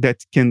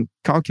that can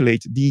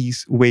calculate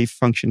these wave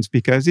functions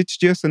because it's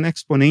just an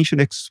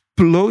exponential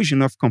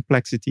explosion of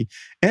complexity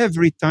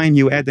every time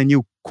you add a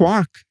new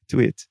quark to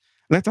it,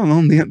 let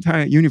alone the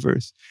entire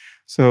universe.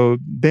 So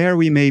there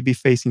we may be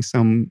facing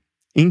some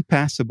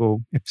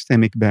impassable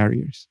epistemic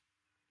barriers.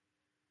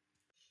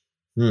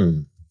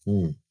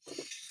 Well,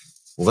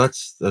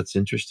 that's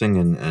interesting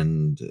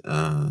and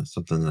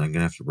something that I'm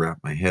gonna have to wrap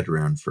my head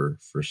around for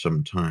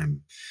some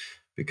time,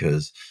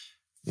 because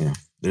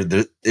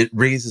it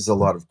raises a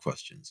lot of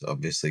questions.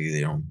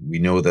 Obviously, we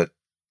know that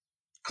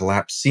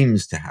collapse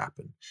seems to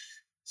happen.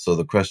 So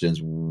the question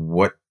is,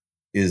 what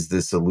is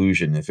this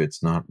illusion? If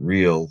it's not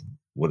real,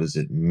 what does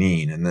it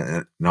mean?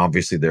 And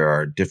obviously there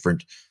are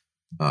different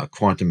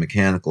quantum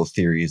mechanical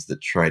theories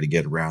that try to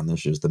get around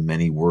this. There's the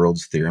many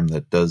worlds theorem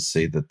that does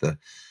say that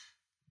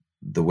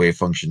the wave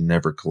function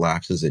never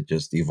collapses. It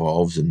just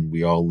evolves, and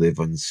we all live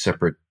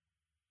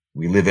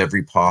we live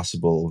every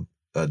possible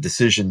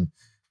decision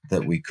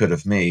that we could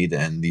have made,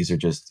 and these are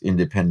just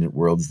independent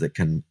worlds that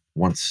can,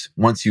 once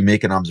you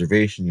make an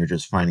observation, you're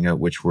just finding out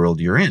which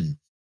world you're in.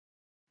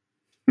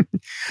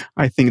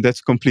 I think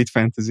that's complete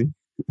fantasy.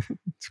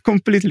 It's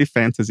completely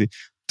fantasy,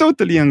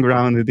 totally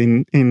ungrounded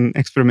in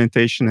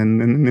experimentation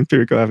and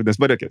empirical evidence,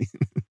 but okay.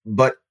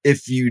 But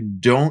if you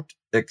don't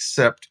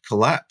accept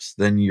collapse,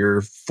 then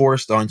you're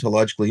forced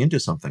ontologically into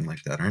something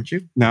like that, aren't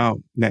you?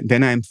 No,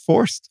 then I'm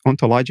forced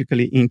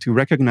ontologically into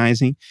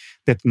recognizing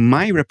that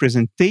my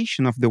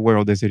representation of the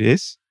world as it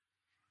is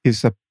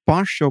a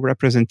partial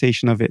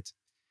representation of it.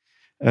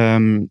 Let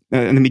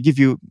me give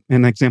you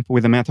an example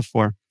with a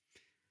metaphor.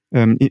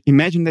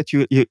 Imagine that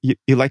you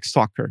like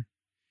soccer,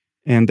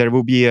 and there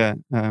will be a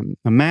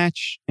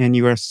match, and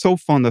you are so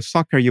fond of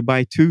soccer, you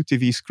buy 2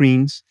 TV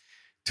screens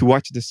to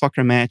watch the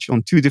soccer match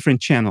on 2 different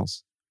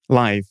channels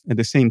live at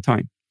the same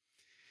time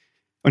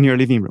on your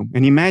living room.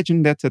 And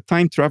imagine that a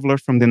time traveler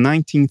from the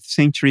 19th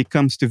century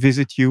comes to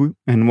visit you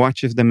and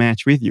watches the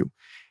match with you.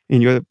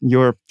 And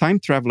your time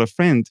traveler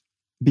friend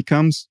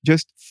becomes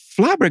just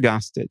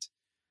flabbergasted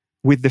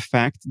with the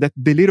fact that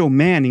the little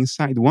man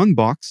inside one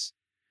box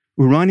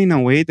run in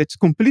a way that's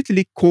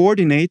completely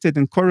coordinated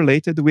and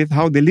correlated with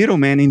how the little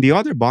man in the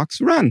other box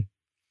run.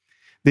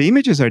 The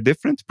images are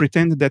different.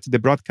 Pretend that the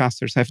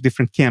broadcasters have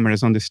different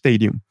cameras on the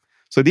stadium.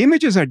 So the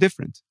images are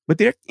different, but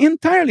they're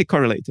entirely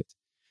correlated.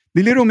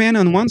 The little man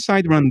on one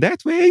side run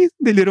that way,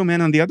 the little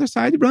man on the other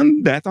side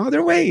run that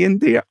other way,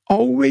 and they are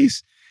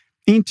always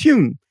in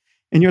tune.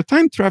 And your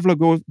time traveler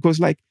goes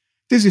like,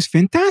 this is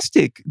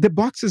fantastic. The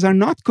boxes are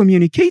not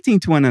communicating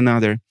to one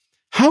another.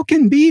 How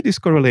can be these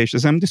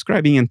correlations? I'm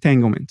describing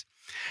entanglement.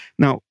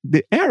 Now,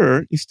 the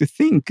error is to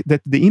think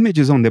that the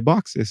images on the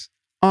boxes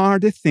are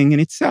the thing in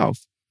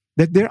itself,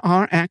 that there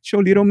are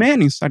actual little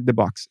men inside the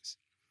boxes.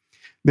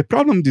 The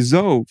problem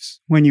dissolves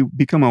when you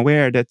become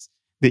aware that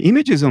the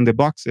images on the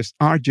boxes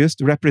are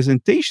just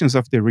representations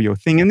of the real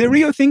thing, and the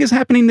real thing is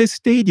happening in the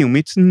stadium.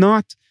 It's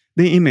not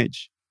the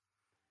image.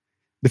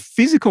 The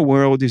physical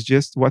world is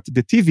just what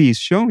the TV is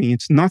showing.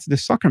 It's not the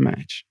soccer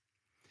match.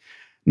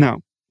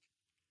 Now,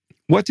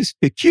 what is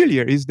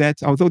peculiar is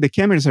that although the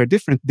cameras are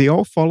different, they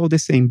all follow the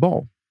same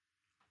ball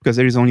because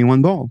there is only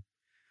one ball.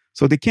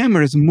 So the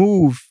cameras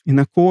move in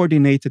a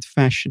coordinated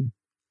fashion.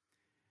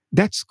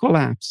 That's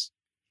collapse.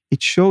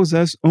 It shows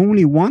us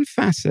only one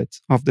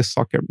facet of the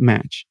soccer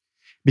match.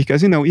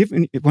 Because,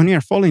 even when you're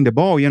following the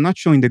ball, you're not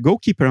showing the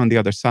goalkeeper on the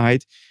other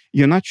side.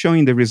 You're not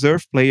showing the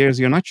reserve players.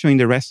 You're not showing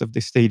the rest of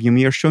the stadium.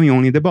 You're showing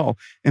only the ball.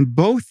 And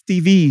both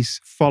TVs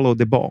follow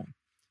the ball.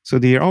 So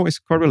they are always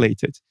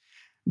correlated.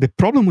 The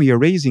problem we are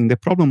raising, the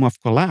problem of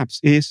collapse,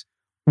 is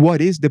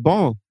what is the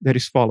ball that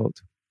is followed?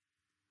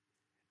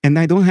 And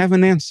I don't have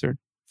an answer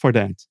for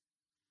that.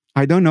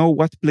 I don't know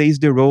what plays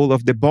the role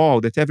of the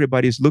ball that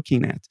everybody is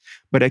looking at.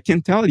 But I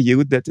can tell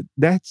you that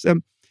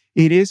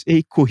it is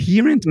a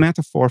coherent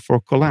metaphor for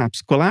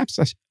collapse.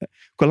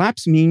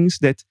 Collapse means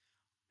that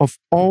of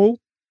all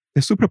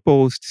the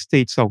superposed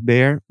states out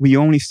there, we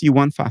only see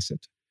one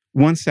facet,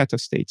 one set of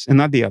states, and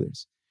not the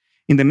others.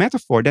 In the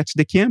metaphor, that's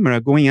the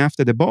camera going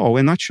after the ball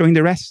and not showing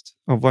the rest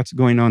of what's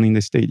going on in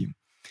the stadium.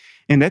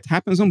 And that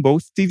happens on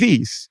both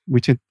TVs,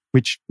 which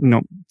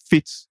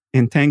fits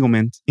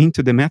entanglement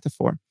into the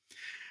metaphor.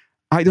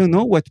 I don't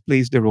know what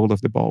plays the role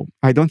of the ball.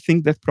 I don't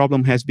think that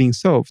problem has been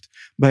solved.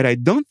 But I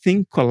don't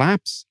think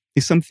collapse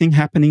is something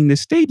happening in the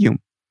stadium.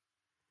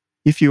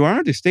 If you are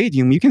at the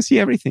stadium, you can see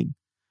everything.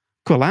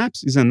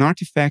 Collapse is an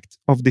artifact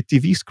of the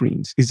TV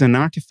screens, is an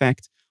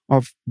artifact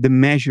of the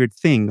measured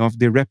thing, of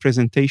the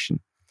representation.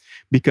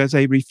 Because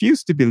I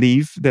refuse to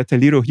believe that a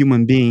little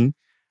human being,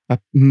 a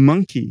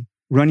monkey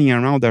running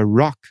around a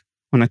rock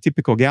on a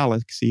typical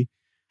galaxy,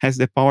 has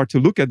the power to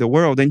look at the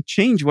world and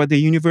change what the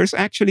universe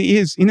actually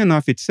is in and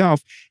of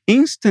itself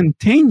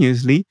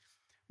instantaneously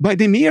by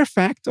the mere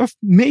fact of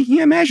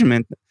making a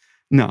measurement.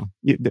 No,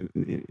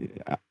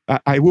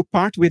 I will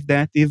part with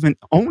that even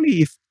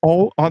only if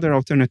all other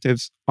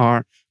alternatives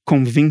are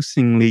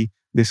convincingly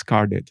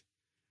discarded.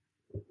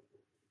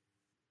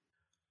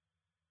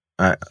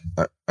 I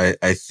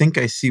think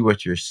I see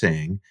what you're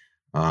saying,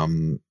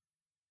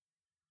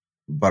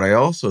 but I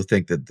also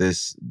think that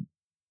this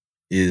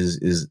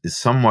is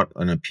somewhat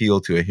an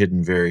appeal to a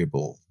hidden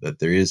variable, that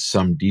there is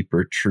some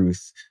deeper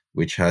truth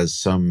which has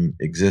some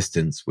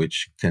existence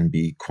which can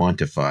be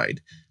quantified,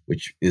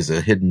 which is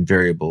a hidden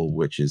variable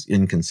which is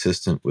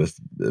inconsistent with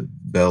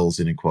Bell's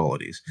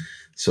inequalities.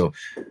 So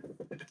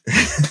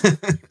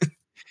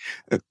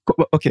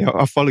Okay,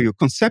 I'll follow you.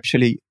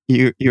 Conceptually,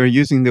 you're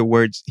using the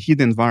words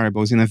hidden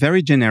variables in a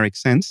very generic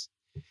sense,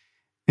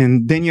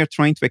 and then you're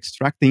trying to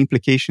extract the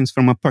implications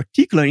from a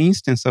particular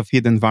instance of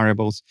hidden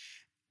variables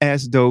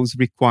as those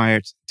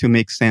required to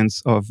make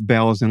sense of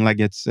Bell's and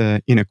Leggett's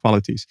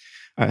inequalities.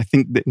 I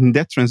think that in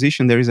that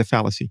transition, there is a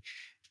fallacy.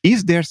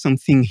 Is there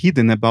something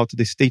hidden about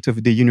the state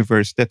of the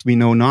universe that we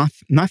know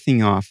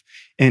nothing of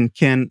and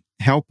can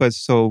help us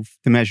solve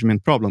the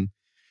measurement problem?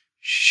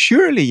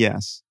 Surely,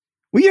 yes.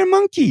 We are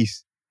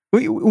monkeys.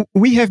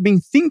 We have been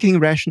thinking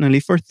rationally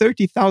for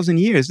 30,000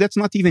 years. That's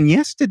not even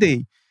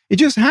yesterday. It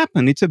just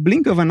happened. It's a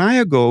blink of an eye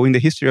ago in the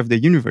history of the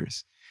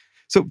universe.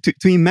 So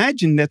to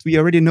imagine that we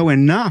already know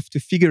enough to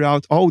figure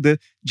out all the,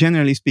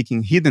 generally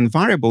speaking, hidden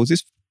variables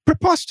is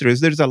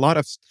preposterous. There's a lot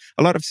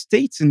of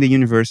states in the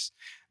universe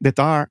that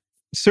are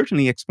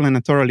certainly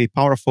explanatorily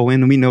powerful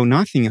and we know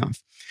nothing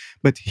of.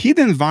 But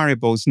hidden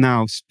variables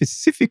now,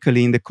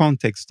 specifically in the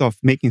context of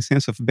making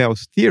sense of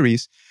Bell's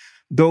theories,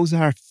 those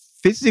are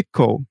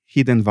physical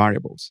hidden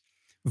variables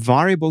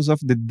of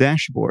the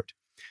dashboard.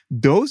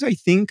 Those, I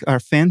think, are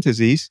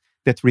fantasies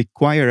that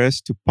require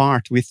us to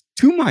part with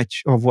too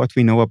much of what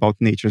we know about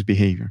nature's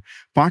behavior.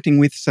 Parting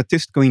with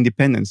statistical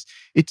independence.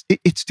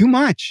 It's too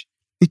much.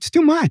 It's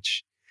too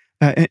much.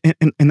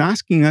 And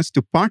asking us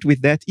to part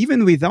with that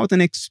even without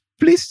an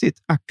explicit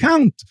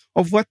account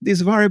of what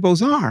these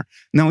variables are.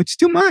 Now, it's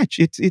too much.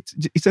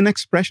 It's an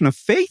expression of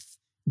faith.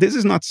 This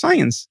is not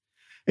science.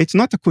 It's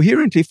not a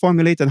coherently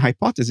formulated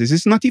hypothesis.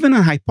 It's not even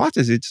a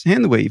hypothesis. It's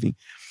hand-waving.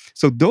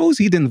 So those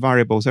hidden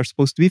variables are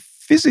supposed to be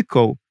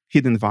physical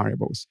hidden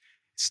variables,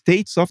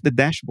 states of the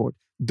dashboard.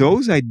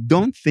 Those I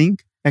don't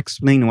think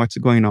explain what's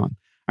going on.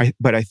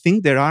 But I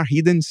think there are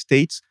hidden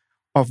states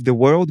of the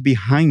world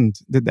behind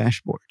the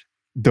dashboard.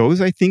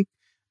 Those, I think,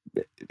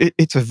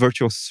 it's a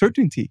virtual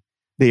certainty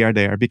they are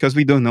there because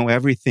we don't know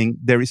everything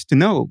there is to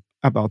know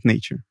about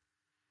nature.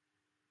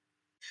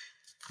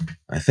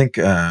 I think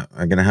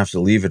I'm going to have to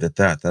leave it at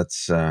that.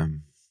 That's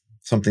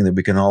something that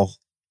we can all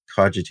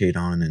cogitate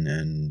on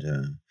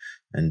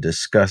and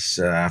discuss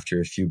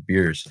after a few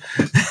beers.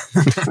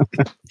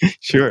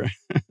 Sure.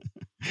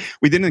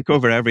 We didn't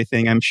cover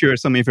everything. I'm sure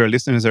some of your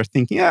listeners are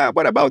thinking,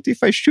 what about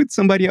if I shoot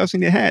somebody else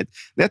in the head?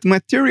 That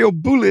material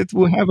bullet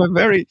will have a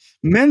very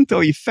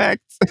mental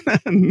effect.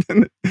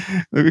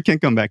 We can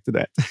come back to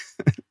that.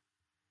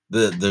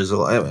 There's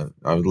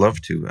I would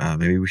love to.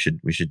 Maybe we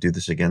should do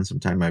this again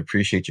sometime. I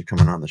appreciate you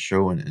coming on the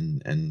show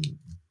and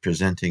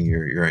presenting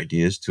your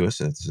ideas to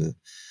us. It's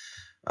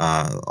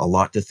a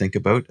lot to think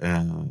about,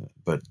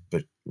 but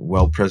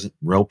well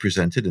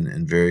presented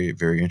and very,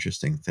 very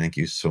interesting. Thank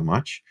you so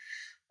much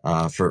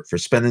for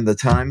spending the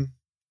time.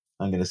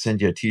 I'm going to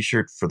send you a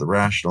T-shirt for the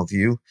Rational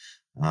View.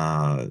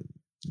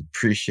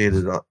 Appreciate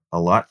it a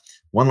lot.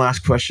 One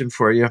last question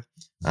for you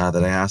that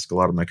I ask a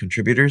lot of my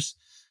contributors.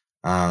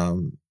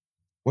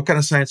 What kind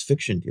of science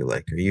fiction do you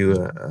like? Are you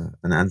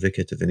an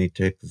advocate of any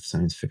type of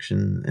science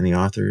fiction? Any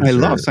authors? I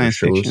love science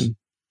fiction.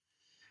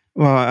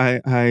 Well,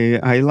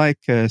 I like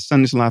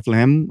Stanislav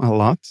Lem a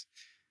lot,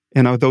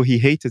 and although he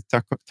hated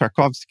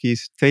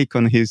Tarkovsky's take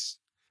on his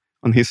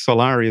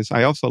Solaris,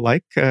 I also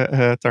like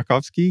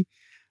Tarkovsky.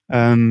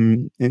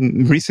 In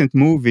recent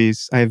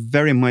movies, I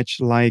very much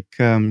like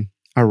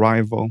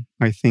Arrival.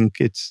 I think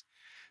it's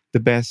the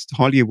best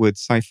Hollywood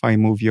sci-fi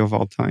movie of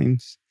all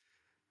times.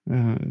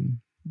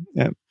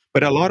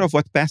 But a lot of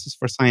what passes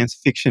for science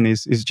fiction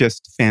is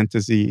just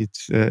fantasy.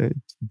 It's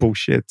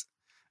bullshit.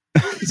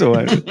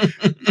 So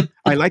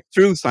I like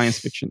true science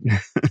fiction.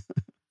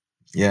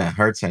 Yeah,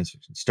 hard science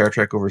fiction. Star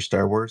Trek over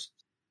Star Wars?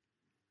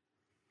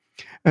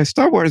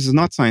 Star Wars is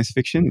not science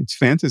fiction. It's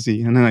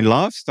fantasy. And I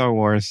love Star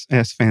Wars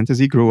as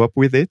fantasy, grew up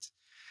with it.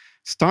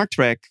 Star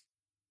Trek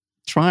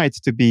tried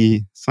to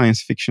be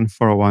science fiction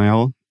for a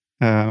while.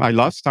 I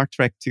love Star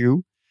Trek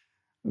too.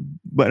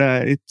 But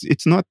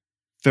it's not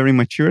very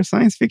mature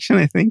science fiction,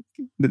 I think.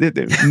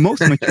 The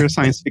most mature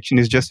science fiction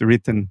is just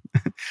written.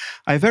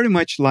 I very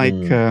much like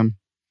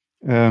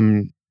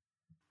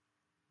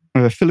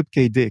Philip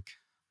K. Dick.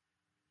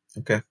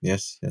 Okay,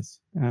 yes.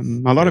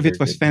 A lot of it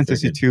was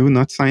fantasy too,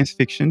 not science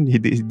fiction. He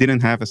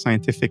didn't have a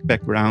scientific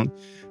background,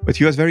 but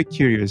he was very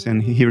curious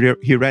and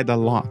he read a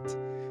lot.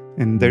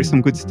 And there's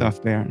some good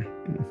stuff there.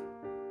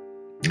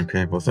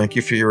 Okay, well, thank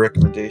you for your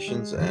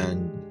recommendations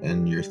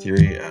and your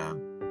theory.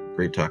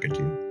 Great talking to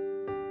you.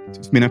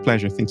 It's been a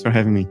pleasure. Thanks for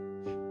having me.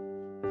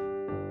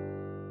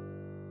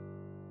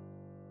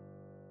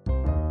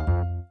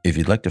 If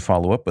you'd like to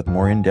follow up with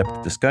more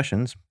in-depth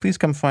discussions, please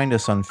come find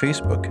us on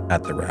Facebook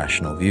at The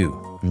Rational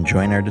View and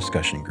join our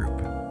discussion group.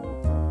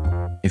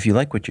 If you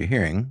like what you're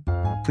hearing,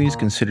 please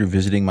consider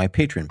visiting my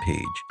Patreon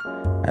page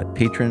at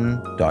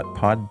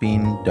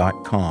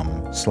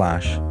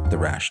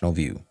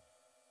patron.podbean.com/therationalview.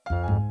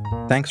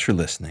 Thanks for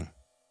listening.